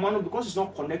 Nakumano, because it's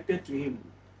not connected to him.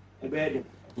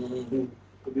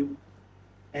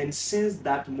 And since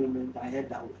that moment, I heard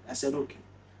that word. I said, okay.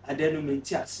 And then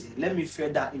let me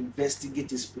further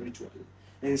investigate it spiritually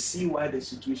and see why the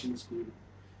situation is going.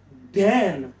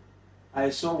 Then I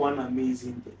saw one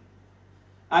amazing thing.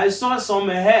 I saw some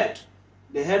head.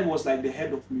 The head was like the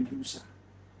head of Medusa.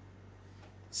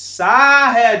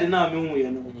 Sa head na me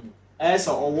no.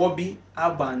 Esa owobi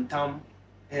abantam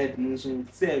head nso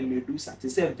say Medusa, they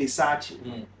say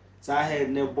Versace. Sa head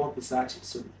never bought Versace.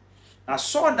 So I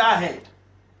saw that head.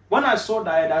 When I saw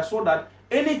that head, I saw that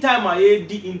anytime I ate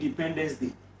the Independence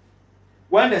Day,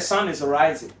 when the sun is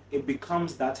rising, it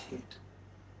becomes that head.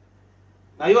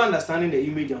 Now you understanding the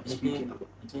image I'm speaking about.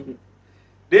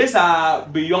 These are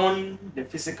beyond the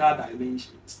physical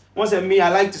dimensions. Once me, I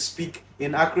like to speak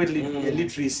in accurate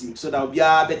literacy, so that will be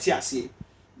a better say.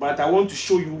 But I want to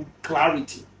show you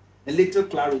clarity, a little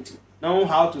clarity, now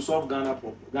how to solve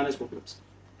Ghana's problems.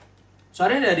 So at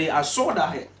the end of the day, I saw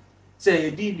that head. Say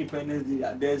the Independence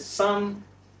Day, the sun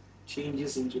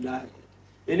changes into that head.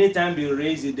 Anytime they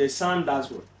raise it, the sun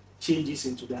does what? Changes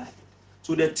into that head.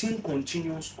 So the thing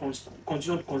continued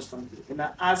constantly. And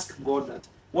I asked God that,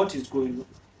 what is going on?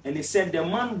 And he said, the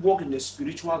man walked in the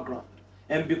spiritual ground.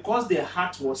 And because the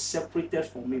heart was separated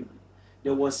from him,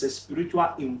 there was a spiritual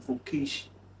invocation.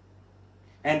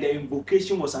 And the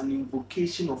invocation was an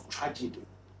invocation of tragedy.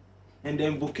 And the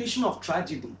invocation of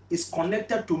tragedy is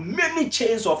connected to many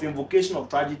chains of invocation of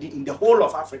tragedy in the whole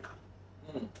of Africa.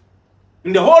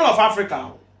 In the whole of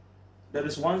Africa, there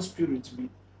is one spirit.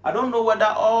 I don't know whether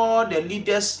all the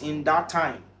leaders in that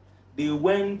time, they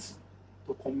went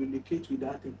to communicate with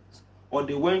that thing, or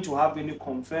they went to have any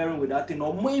conferring with that thing,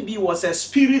 or maybe it was a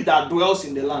spirit that dwells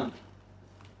in the land.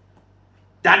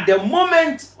 That the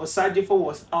moment Osagyefo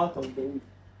was out of the way,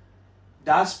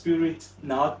 that spirit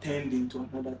now turned into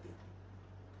another thing.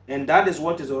 And that is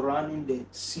what is running the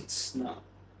seats now.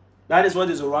 That is what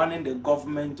is running the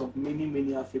government of many,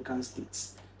 many African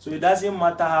states. So it doesn't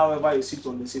matter however you sit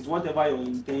on the seat, whatever your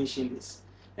intention is.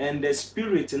 And the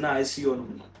spirit now I see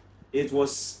on it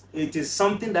is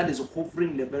something that is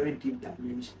hovering in a very deep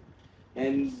dimension.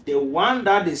 And the one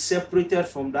that is separated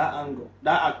from that angle,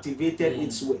 that activated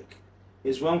its work,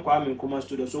 is when Kwame Nkrumah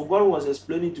stood up. So God was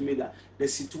explaining to me that the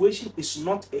situation is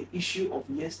not an issue of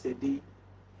yesterday,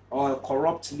 or a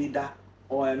corrupt leader,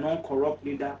 or a non-corrupt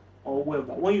leader, or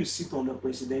whoever. When you sit on the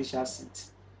presidential seat,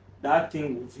 that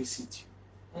thing will visit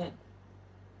you.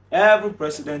 Every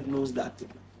president knows that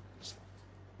thing.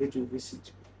 It will visit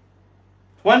you.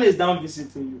 When it's done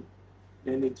visiting you,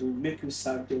 then it will make you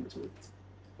subject to it.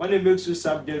 When it makes you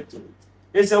subject to it,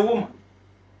 it's a woman.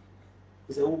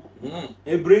 It's a woman.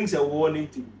 It brings a warning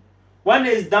to you. When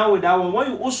it's done with that one,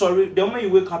 when you the moment you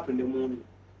wake up in the morning,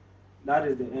 that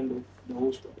is the end of the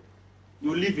whole story.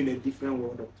 You live in a different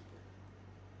world altogether.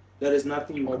 There is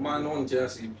nothing you can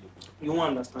do. You won't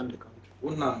understand the country.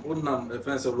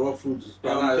 Offense of raw foods.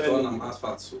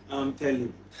 I'm telling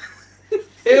you.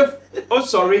 If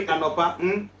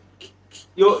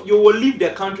you will leave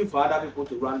the country for other people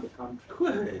to run the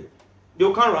country.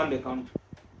 You can't run the country.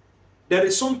 There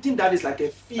is something that is like a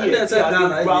fear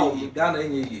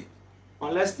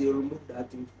unless they remove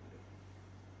that thing.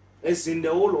 It's in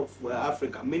the whole of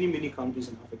Africa, many countries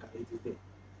in Africa, it is there.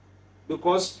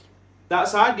 Because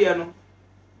that's how they know.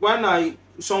 When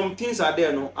some things are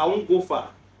there, no, I won't go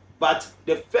far. But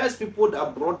the first people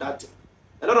that brought that,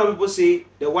 a lot of people say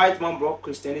the white man brought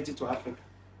Christianity to Africa.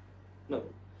 No.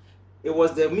 It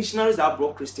was the missionaries that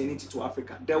brought Christianity to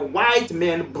Africa. The white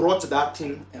men brought that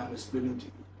thing, and I'm explaining to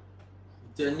you.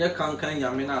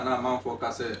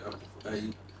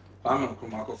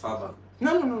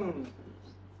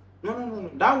 No. No.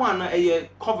 That one a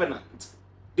covenant.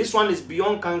 This one is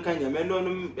beyond Kankanya.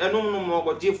 No more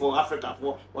go for Africa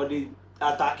for or the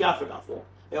attack Africa for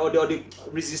or the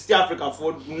resist Africa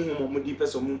for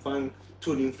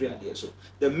so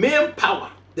the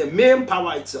main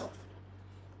power itself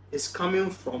is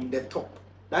coming from the top.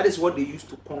 That is what they used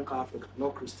to conquer Africa,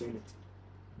 not Christianity.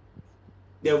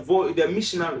 The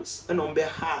missionaries and on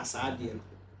behalf and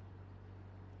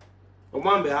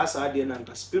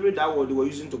the spirit that they were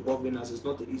using to govern us is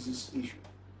not the easiest issue.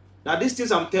 Now, these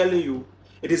things I'm telling you,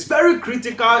 it is very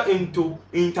critical into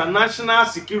international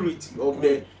security of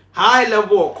the high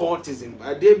level of occultism.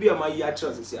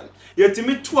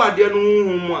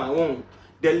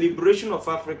 The liberation of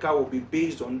Africa will be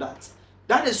based on that.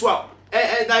 That is what,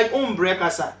 like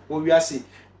breakasa, what we are saying.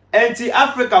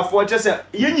 Anti-Africa for just say,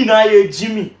 Jimmy,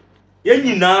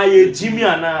 Jimmy,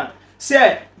 and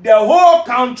say the whole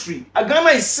country.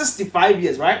 Ghana is 65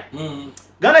 years, right?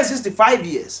 Ghana is 65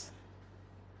 years.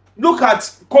 Look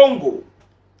at Congo,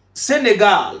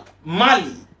 Senegal,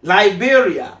 Mali,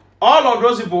 Liberia, all of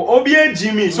those people. Obie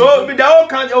Jimmy. So the whole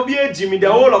country, Obie Jimmy, the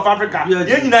whole of Africa.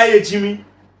 Jimmy.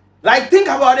 Like, think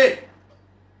about it.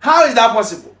 How is that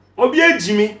possible? Obie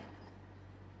Jimmy.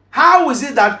 How is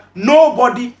it that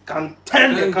nobody can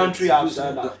turn the country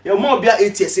outside down? You might be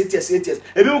 8 years. If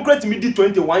you create me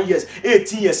 21 years,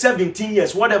 18 years, 17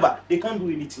 years, whatever, they can't do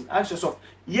anything. Ask yourself,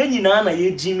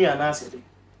 Jimmy and answer.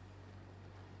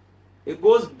 It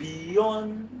goes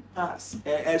beyond us.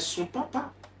 Papa.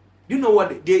 You know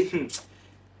what they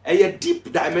a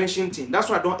deep dimension thing. That's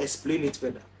why I don't explain it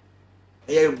further.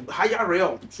 A higher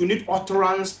realm. You need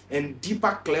utterance and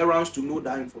deeper clearance to know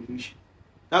that information.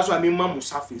 That's why I mean Mamu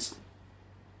surface.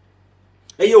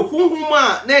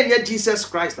 Jesus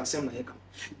Christ.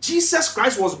 Jesus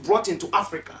Christ was brought into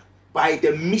Africa by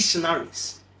the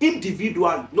missionaries.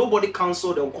 Individually, nobody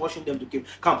counseled and cautioned them to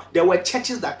come. There were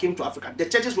churches that came to Africa. The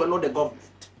churches were not the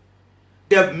government.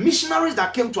 The missionaries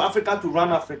that came to Africa to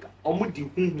run Africa,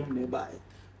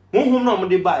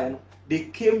 they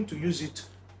came to use it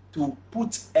to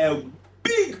put a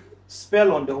big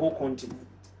spell on the whole continent,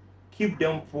 keep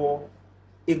them poor,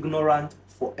 ignorant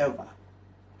forever.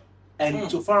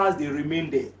 And so far as they remain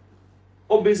there,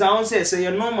 Obizan says, say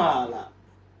normal.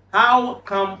 How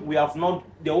come we have not,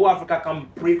 the whole Africa can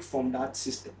break from that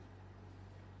system?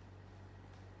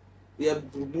 We have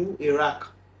removed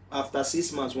Iraq after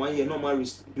 6 months, 1 year, no more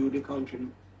rebuild the country.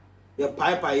 The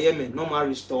pipe Yemen, no more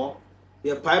restore.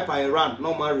 The pipe Iran,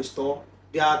 no more restore.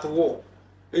 They are at war.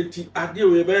 It's a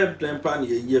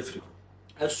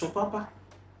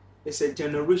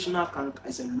generational cancer.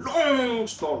 It's a long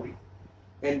story.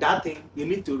 And that thing, you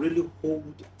need to really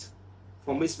hold it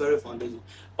from its very foundation.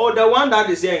 Oh, the one that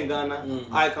is here in Ghana,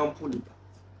 I can pull it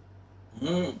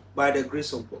out. By the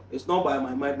grace of God. It's not by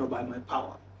my might, not by my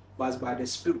power, but it's by the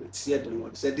Spirit, said the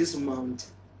Lord. Said this mountain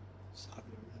shall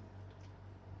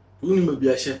be removed.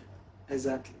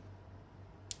 Exactly.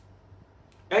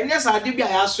 And yes, I did be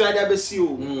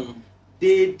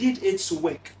they did its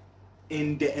work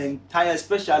in the entire,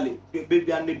 especially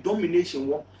the domination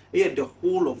war, the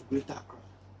whole of Greater Accra,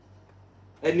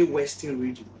 any Western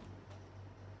region.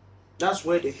 That's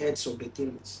where the heads of the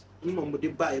thing is. Like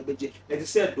I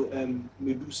said to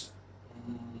Medusa,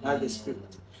 that's the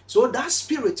spirit. So that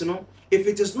spirit, if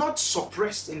it is not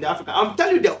suppressed in the Africa, I'm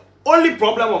telling you the only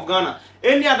problem of Ghana.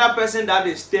 Any other person that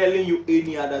is telling you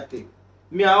any other thing,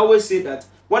 I always say that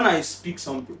when I speak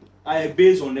something, I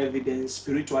base on evidence,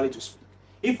 spiritually to speak.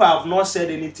 If I have not said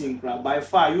anything, by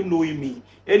far, you know me.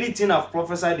 Anything I've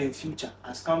prophesied in future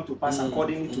has come to pass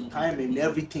according to time and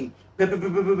everything.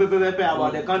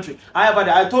 About the country.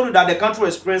 I told you that the country will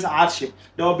experience hardship.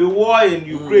 There will be war in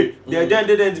Ukraine.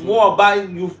 Then war by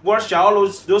you watch all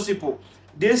those people.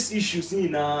 These issues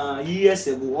in years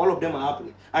ago, all of them are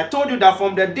happening. I told you that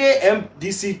from the day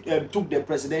MDC took the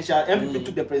presidential, MPP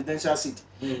took the presidential seat,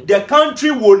 the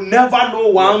country will never know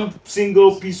one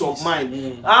single peace of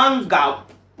mind. Anger,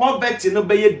 poverty, no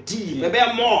be deep,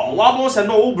 be more. What bones and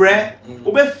no bread,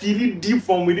 be feeling deep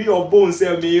from within your bones.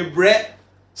 Say me bread.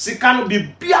 She cannot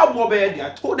be beer.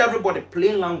 I told everybody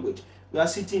plain language. We are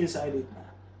sitting inside it now.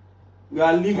 We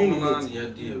are living in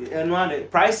it. And the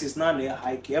price is not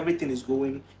high. Everything is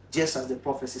going just as the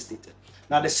prophecy stated.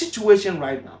 Now the situation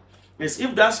right now is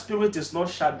if that spirit is not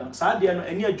shut down,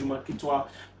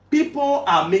 people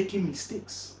are making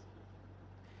mistakes.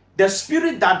 The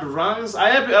spirit that runs, I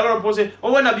have everyone say,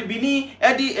 oh, when I be bini,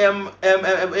 Eddie,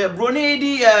 Brony,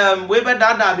 Eddie, Weber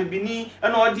Dada, Bibini,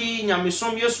 and all the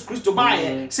Yamisom, yes, Christo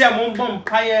Baye, say a mom bomb,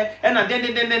 Kaya, and then.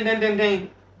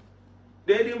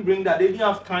 They didn't bring that, they didn't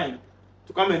have time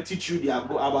to come and teach you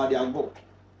about their God.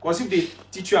 Because if they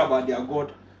teach you about their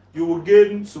God, you will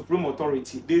gain supreme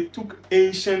authority. They took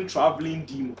ancient traveling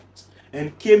demons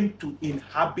and came to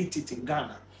inhabit it in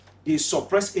Ghana. They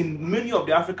suppressed in many of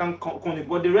the African countries,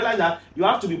 but they realized that you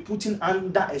have to be putting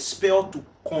under a spell to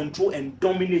control and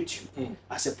dominate you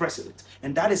as a president.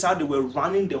 And that is how they were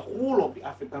running the whole of the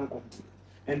African continent.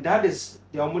 And that is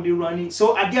the already running.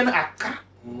 So at the end, Africa.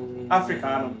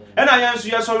 And I answer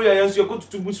you, sorry, I answer you, go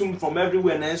to Busum from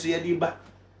everywhere and answer you.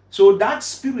 So that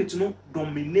spirit,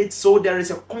 dominates. So there is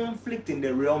a conflict in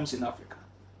the realms in Africa.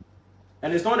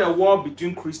 And it's not a war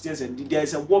between Christians and there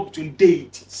is a war between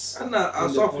deities. And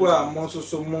as software, I'm also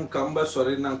so monka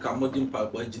sorry nanka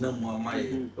modimpa bajina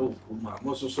muamai. Oh,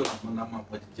 most so manama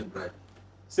bride.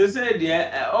 Say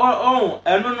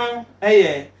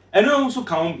and no also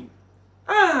count me.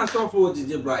 Software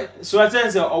DJ bride. So I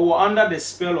say or under the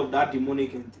spell of that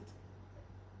demonic entity.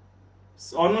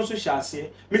 Or no so shall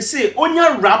say. Me say on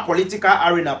your rap political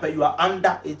arena, but you are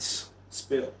under its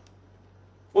spell.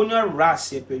 On your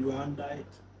race, you are under it.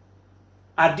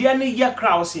 At the end of your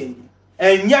crowd,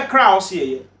 and your crowd,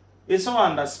 it's all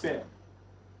under spell.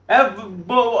 You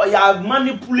are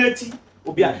manipulating,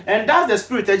 and that's the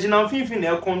spirit. They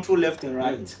control left and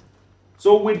right.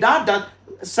 So without that,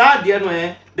 sad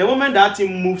the moment that he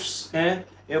moves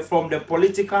from the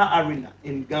political arena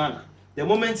in Ghana, the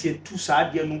moment you're too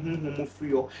sad,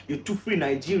 you're too free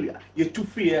Nigeria, you're too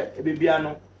free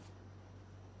Bibiano.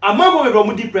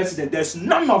 Among the president, there's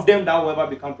none of them that will ever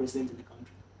become president in the country.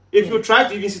 If you try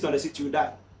to even sit on the seat, you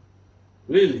die.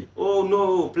 Really? Oh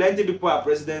no, plenty of people are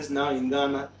presidents now in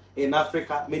Ghana, in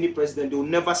Africa. Many presidents, they will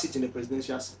never sit in the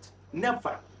presidential seat.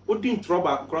 Never. What in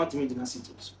trouble grant me in a seat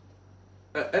also.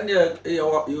 And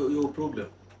your problem?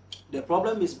 The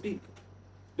problem is big.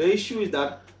 The issue is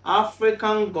that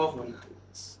African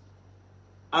governance,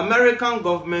 American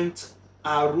government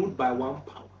are ruled by one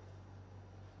power.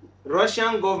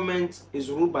 Russian government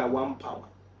is ruled by one power.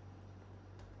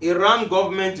 Iran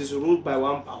government is ruled by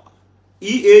one power.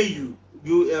 EAU,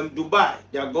 Dubai,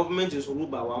 their government is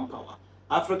ruled by one power.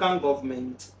 African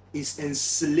government is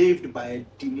enslaved by a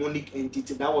demonic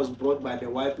entity that was brought by the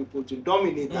white people to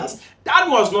dominate us. That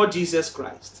was not Jesus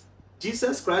Christ.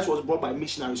 Jesus Christ was brought by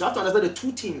missionaries. You have to understand the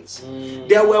two things.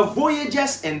 There were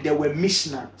voyagers and there were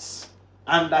missionaries.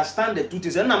 Understand the two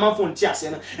things. And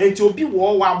to be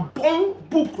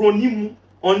book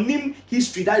on him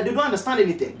history that they don't understand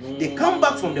anything. They come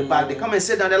back from the back, they come and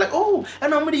sit down, they're like, oh,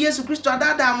 and I'm Jesus Christ, and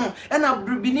I'm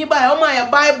by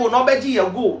Bible, no better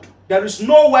gold. There is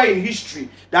nowhere in history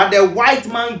that the white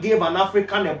man gave an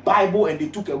African a Bible and they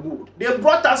took a gold. They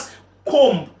brought us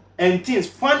comb and things,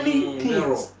 funny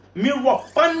things, mirror,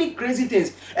 funny, crazy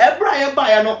things.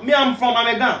 Me, I'm from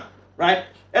America, right?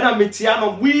 And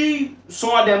we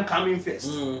saw them coming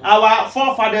first. Our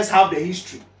forefathers have the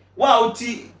history. Well,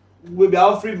 we be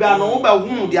our free band,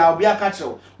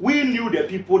 we knew the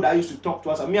people that used to talk to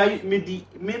us. I made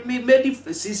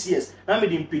 6 years. I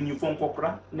made him pin you from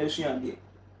Kokra, Nation.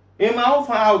 In my own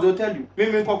house, they'll tell you,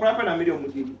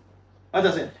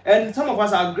 and some of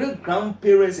us, our great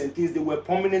grandparents and things, they were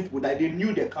prominent with that. They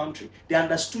knew the country, they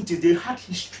understood it, they had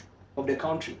history of the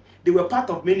country. They were part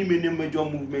of many major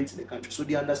movements in the country, so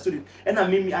they understood it. And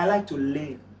I like to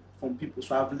learn from people,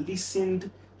 so I've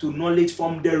listened to knowledge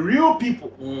from the real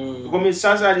people.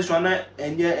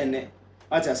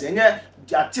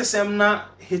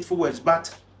 Hateful words,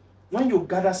 but when you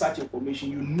gather such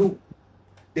information, you know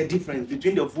the difference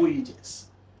between the voyagers,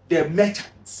 the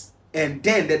merchants, and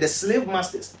then the slave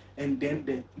masters, and then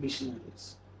the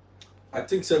missionaries. I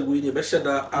think so. We need better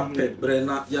that ape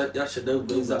brena ya should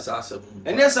be as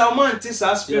and there's a man this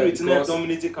our spirit in the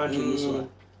dominating country.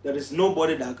 There is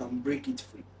nobody that can break it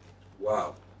free.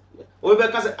 Wow. Oh,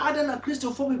 because I don't know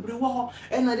Christopher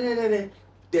and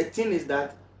the thing is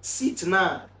that sit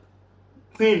now,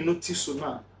 Queen notice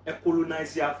now, a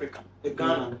colonize Africa, a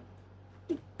Ghana.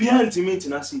 Behind me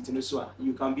in a seat in this one,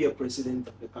 you can be a president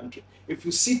of the country. If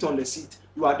you sit on the seat,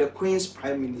 you are the Queen's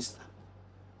prime minister.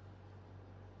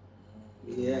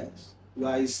 Yes, you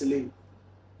are a slave.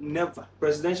 Never.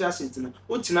 Presidential citizen.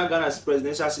 Utina Ghana's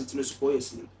presidential citizen is supposed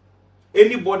to slave.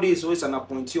 Anybody is always an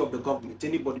appointee of the government.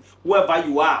 Anybody, whoever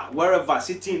you are, wherever,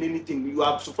 sitting in anything, you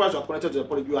are, so far as you are connected to the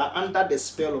politics, you are under the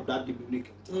spell of that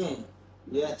demonic entity.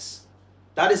 Yes.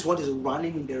 That is what is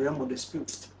running in the realm of the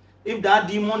spirit. If that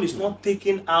demon is not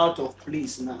taken out of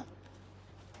place now,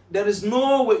 there is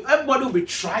no way. Everybody will be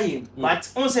trying. But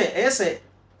on say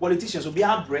politicians will be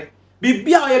out break. You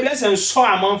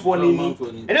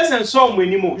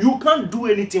can't do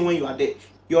anything when you are there.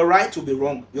 Your right will be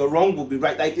wrong. Your wrong will be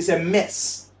right. Like it's a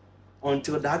mess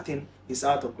until that thing is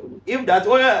out of the way. If that,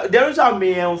 there is a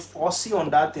may foresee on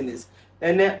that thing is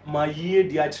and my year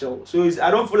the actual. So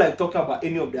I don't feel like talking about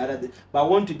any of the other things, but I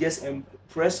want to just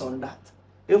impress on that.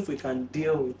 If we can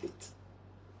deal with it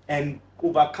and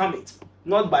overcome it,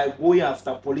 not by going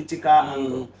after political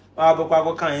angle. I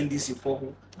can NDC for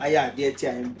who I had the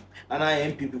TIM and I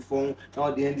MP before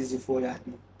now the NDC for you.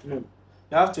 No, you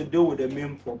have to deal with the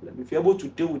main problem. If you're able to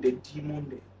deal with the demon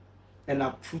there and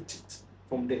uproot it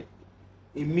from there,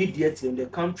 immediately the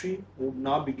country will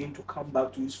now begin to come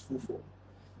back to its full form.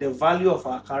 The value of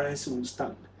our currency will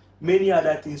stand. Many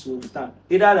other things will stand.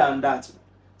 Other than that,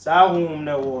 so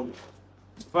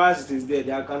as far as it is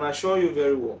there, I can assure you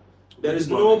very well. There is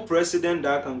no president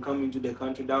that can come into the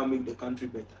country that will make the country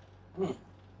better.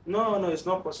 No, it's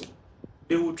not possible.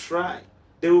 They will try.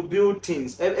 They will build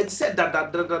things. It said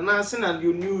that nothing, and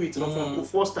you knew it from the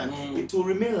first time. It will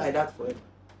remain like that forever.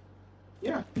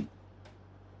 Yeah.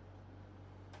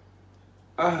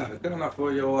 Gonna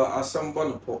for your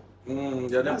assembly po.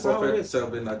 The prophet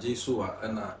Telvin Ajisu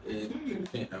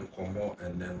and Como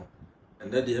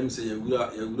and then the MC you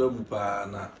mupa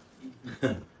na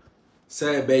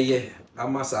say beye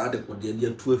amasa ade ko de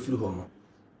tu afiri ho no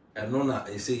eno na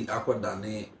ese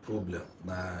akodane problem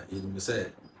na you say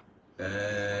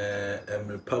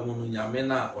emrepa mu no nyame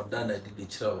na oda na didi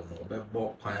kire wo no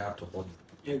obebo kwan ato ho.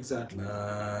 Exactly.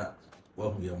 Na wa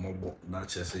hu ye mobo na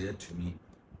chese yetumi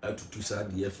atutu sa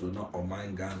de afiri na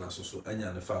oman Ghana so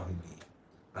anya ne fa ho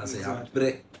bi as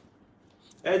abre.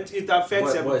 It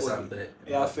affects everybody.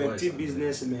 It affects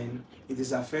businessmen. It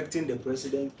is affecting the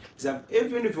president.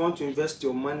 Even if you want to invest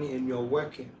your money and you're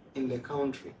working in the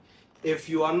country, if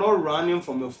you are not running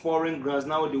from a foreign grants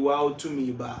now the world to me,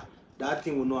 but that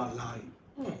thing will not allow you.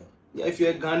 If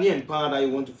you're a Ghanaian pound that you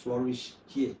want to flourish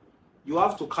here, you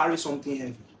have to carry something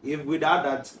heavy. If without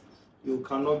that, you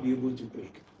cannot be able to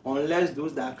break. Unless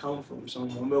those that come from some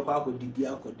even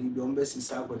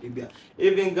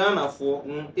Ghana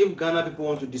if Ghana people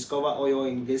want to discover oil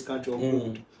in this country or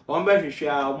gold,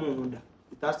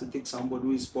 it has to take somebody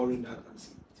who is foreign that can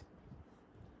see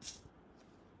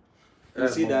it. You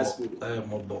see that's good.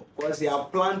 Because they are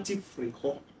plenty free.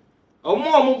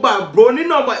 Brony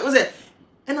no by was it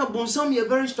and a bonsam you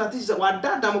very strategic what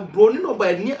that I'm brony no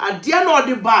by near a dear no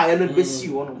the buy and be see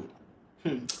one.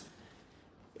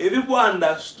 If people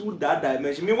understood that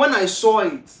dimension, when I saw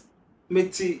it,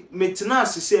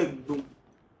 metinasi said, "Boom,"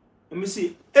 let me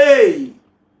see, hey,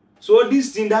 so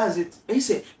this thing does it. And he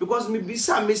said, because me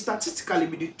statistically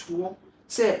be the tour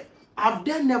say, have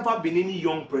there never been any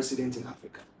young president in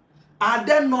Africa? Have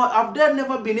there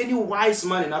never been any wise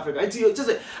man in Africa? It's just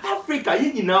Africa,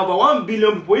 you know, about 1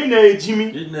 billion people in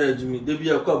Jimmy. They be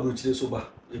a couple soba.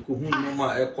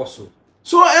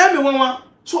 So everyone.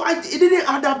 So it didn't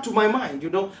add up to my mind,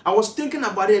 you know. I was thinking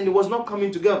about it and it was not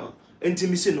coming together. Until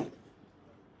me say no.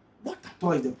 What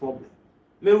is the problem?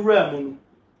 Well,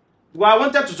 I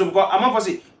wanted to because I'm not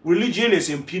say religion is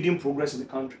impeding progress in the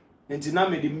country. Until now,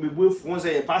 me once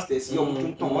I pastors, now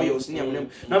me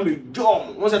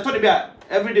dumb. Once I thought about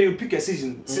every day you pick a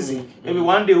season. Maybe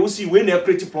one day we'll see when they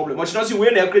create a problem. But you don't see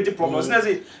when they create a problem.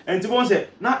 And to go say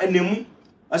now and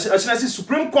I should say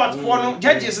Supreme Court for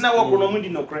judges now work on mundi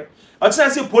no credit. I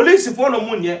say police for no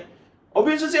money.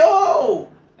 Obviously say, oh,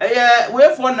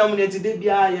 where for no money today be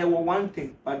one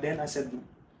thing. But then I said, no.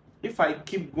 If I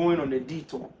keep going on the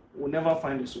detour, we'll never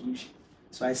find a solution.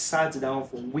 So I sat down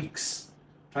for weeks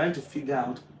trying to figure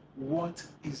out what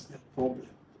is the problem.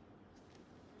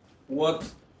 What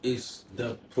is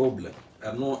the problem?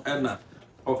 I know Anna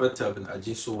over Telvin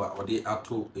Ajisu or the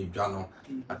Ato Ijano.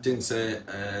 I think say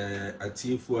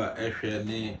Atifu Eshe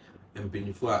ne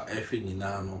Mpinifu Eshe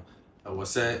Ninano. I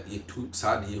was say it took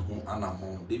Sadi home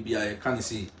anamo. They be I can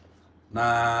see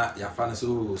na ya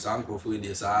fanisu sanko fu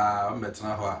de sa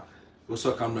metna ho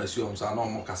so come na assume sa no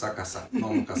mo kasa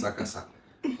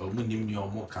o munim ni o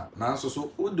mo ka na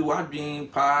so wo de wadwen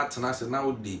part na se na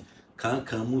wo de kan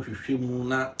mu hwehwe mu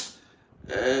na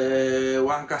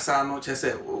wan kasa no che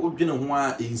se wo dwene ho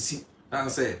a ensi na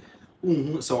se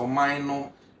unhu se o man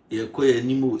no ye koye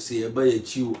nimu se ye ba ye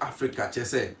chiu Africa che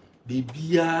se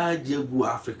bibia jegu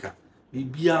Africa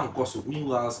bibia nkoso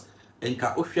meanwhile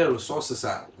enka ohwe resources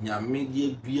a nyame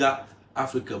die bia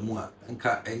Africa mu a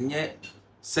enka enye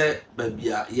se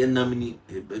babia ye namni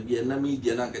babia nami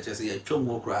die na nka chese ye twom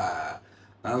okra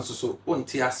na nso so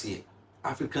onti ase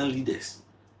African leaders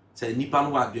say nipa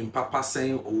no adwen papa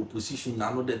sen opposition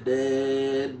na no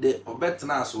de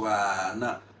obetna so a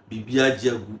na bibia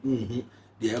jagu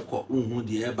de ekọ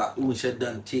de eba unhye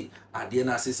dante ade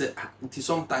na ase se nti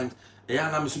sometimes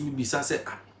na me so mi bisa se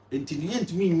enti ni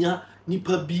ntimi nya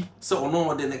nipa bi se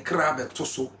ono de ne kra beto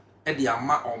so e de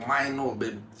ama oman no be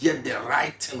ye the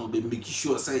right no be make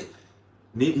sure say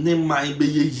ne mind be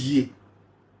ye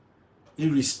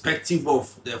irrespective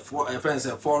of the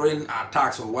foreign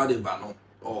attacks or whatever, no,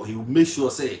 or he will make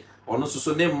sure say or no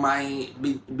so ne mind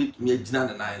be me agina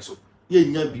na nine so ye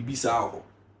nya bibi sa ho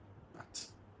but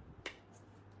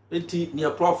enti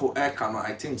near prof eka no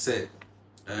I think say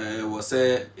was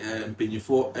say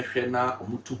mpanyifo ehwe na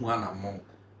omutu hu anamon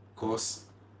because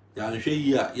ya nhwe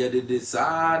yi a ye de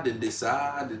saa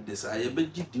ye be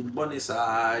gidi mbone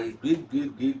saa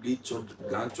great children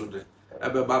grandchildren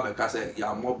ebe ba be ka say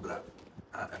ya mobra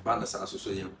eba na saa so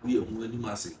ye ku ye hu anim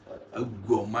ase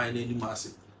agu o man na anim ase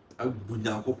agu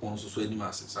nyankopon so anim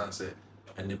ase san say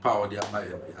and the power the am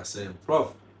I say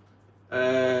prof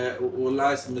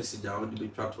last message I want to be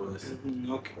chat on this.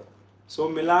 Okay. So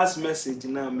my last message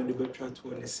now me the better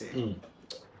to say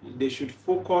they should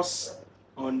focus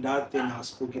on that thing I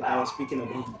was speaking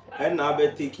about. And now I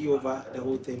take you over the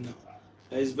whole thing now.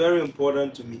 It's very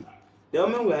important to me. The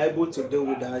moment we are able to deal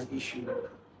with that issue,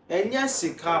 and yes,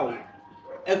 sikao,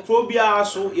 ekrobia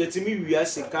so yetimi we are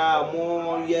sika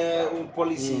more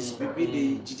policies, maybe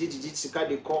the Gigi sika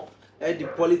they call the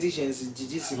politicians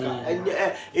Gigi sika, and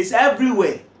it's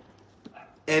everywhere.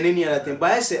 And any other thing,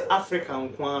 but I say African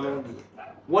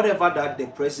whatever that the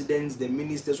presidents, the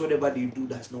ministers, whatever they do,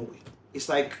 that's no way. It's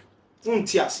like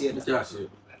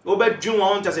Robert June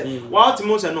want to say, what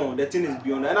most no, the thing is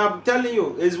beyond that. And I'm telling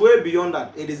you, it's way beyond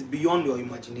that. It is beyond your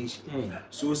imagination.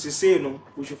 So to say no,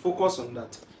 we should focus on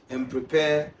that and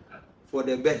prepare for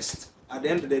the best. At the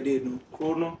end of the day, no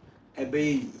chrono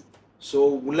obey.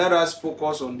 So let us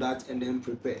focus on that and then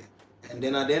prepare. And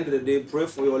then at the end of the day, pray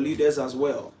for your leaders as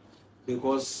well.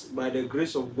 Because by the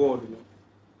grace of God,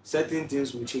 certain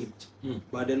things will change.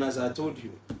 But then, as I told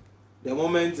you, the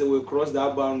moment we cross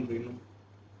that boundary,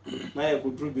 now you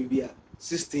could prove baby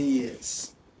 16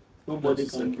 years. Nobody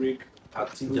can break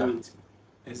through it.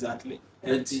 Exactly.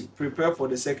 And prepare for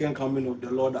the second coming of the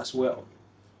Lord as well.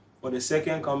 For the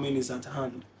second coming is at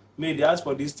hand. May they ask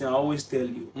for this thing, I always tell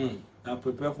you. That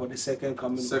prepare for the second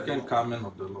coming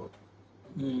of the Lord.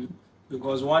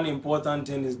 Because one important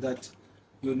thing is that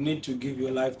you need to give your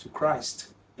life to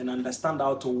Christ and understand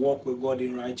how to walk with God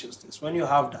in righteousness. When you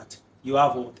have that, you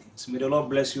have all things. May the Lord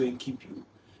bless you and keep you.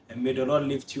 And may the Lord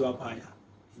lift you up higher.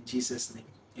 In Jesus' name,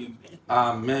 amen.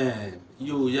 Amen.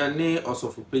 You yani also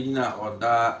for pagina or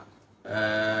that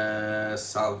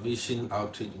Salvation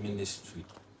Outreach Ministry.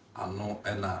 Ano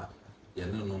ena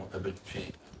yani no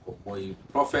ebetwe boy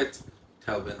prophet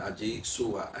Telvin aje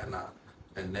so ena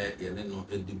ene yani no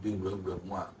edibi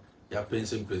mu a ya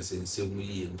pension se mu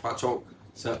yi mpacho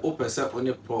se opese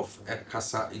oni prof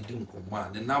ekasa edi nkomo a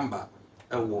the number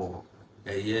ewo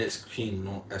eye screen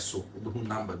no eso obehu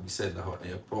number bi said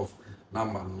that prof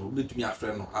number no betumi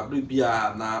afre no abre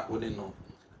bia na oni no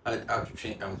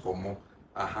atwetwe nkomo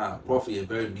prof is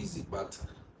very busy but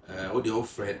o de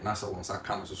offer na so won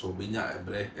saka so benya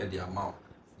ebre e de amount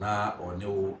na oni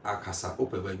o akasa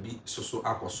opeba bi so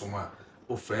akosom a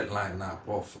offer line na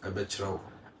prof ebe kire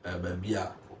ba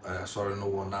bia sorry no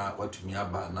wona watumi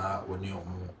aba na woni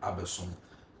omo abesom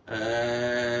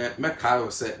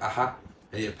meka say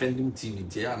pending TV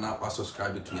dia na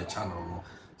subscribe to your channel no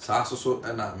sa so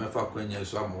na mefa kwanya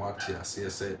so amwate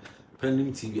ase say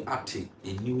pending TV ate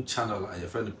a new channel a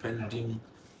friend pending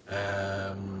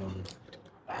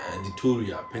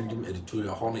editorial pending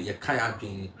editorial hono ye kan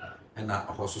adwen na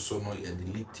ahososo no ye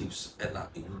delete tips na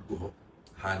egugo ho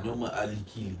hanyoma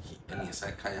aliki na ye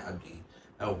sai kan adwen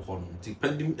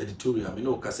pending editorial me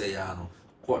no ka say ya no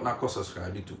ko na ko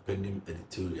subscribe to pending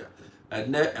editorial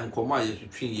and enkomo a ye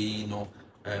twetwe yi no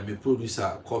me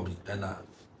producer Kobe na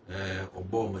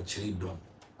obo machiri don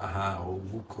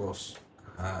ogu cross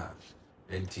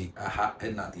enti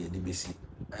na ye dibesi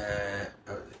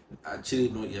actually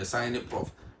no ye sign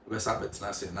prof we sabet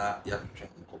na say na ya twetwe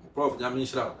enkomo prof ya me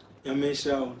shira ya me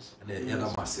shira na ya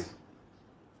na mase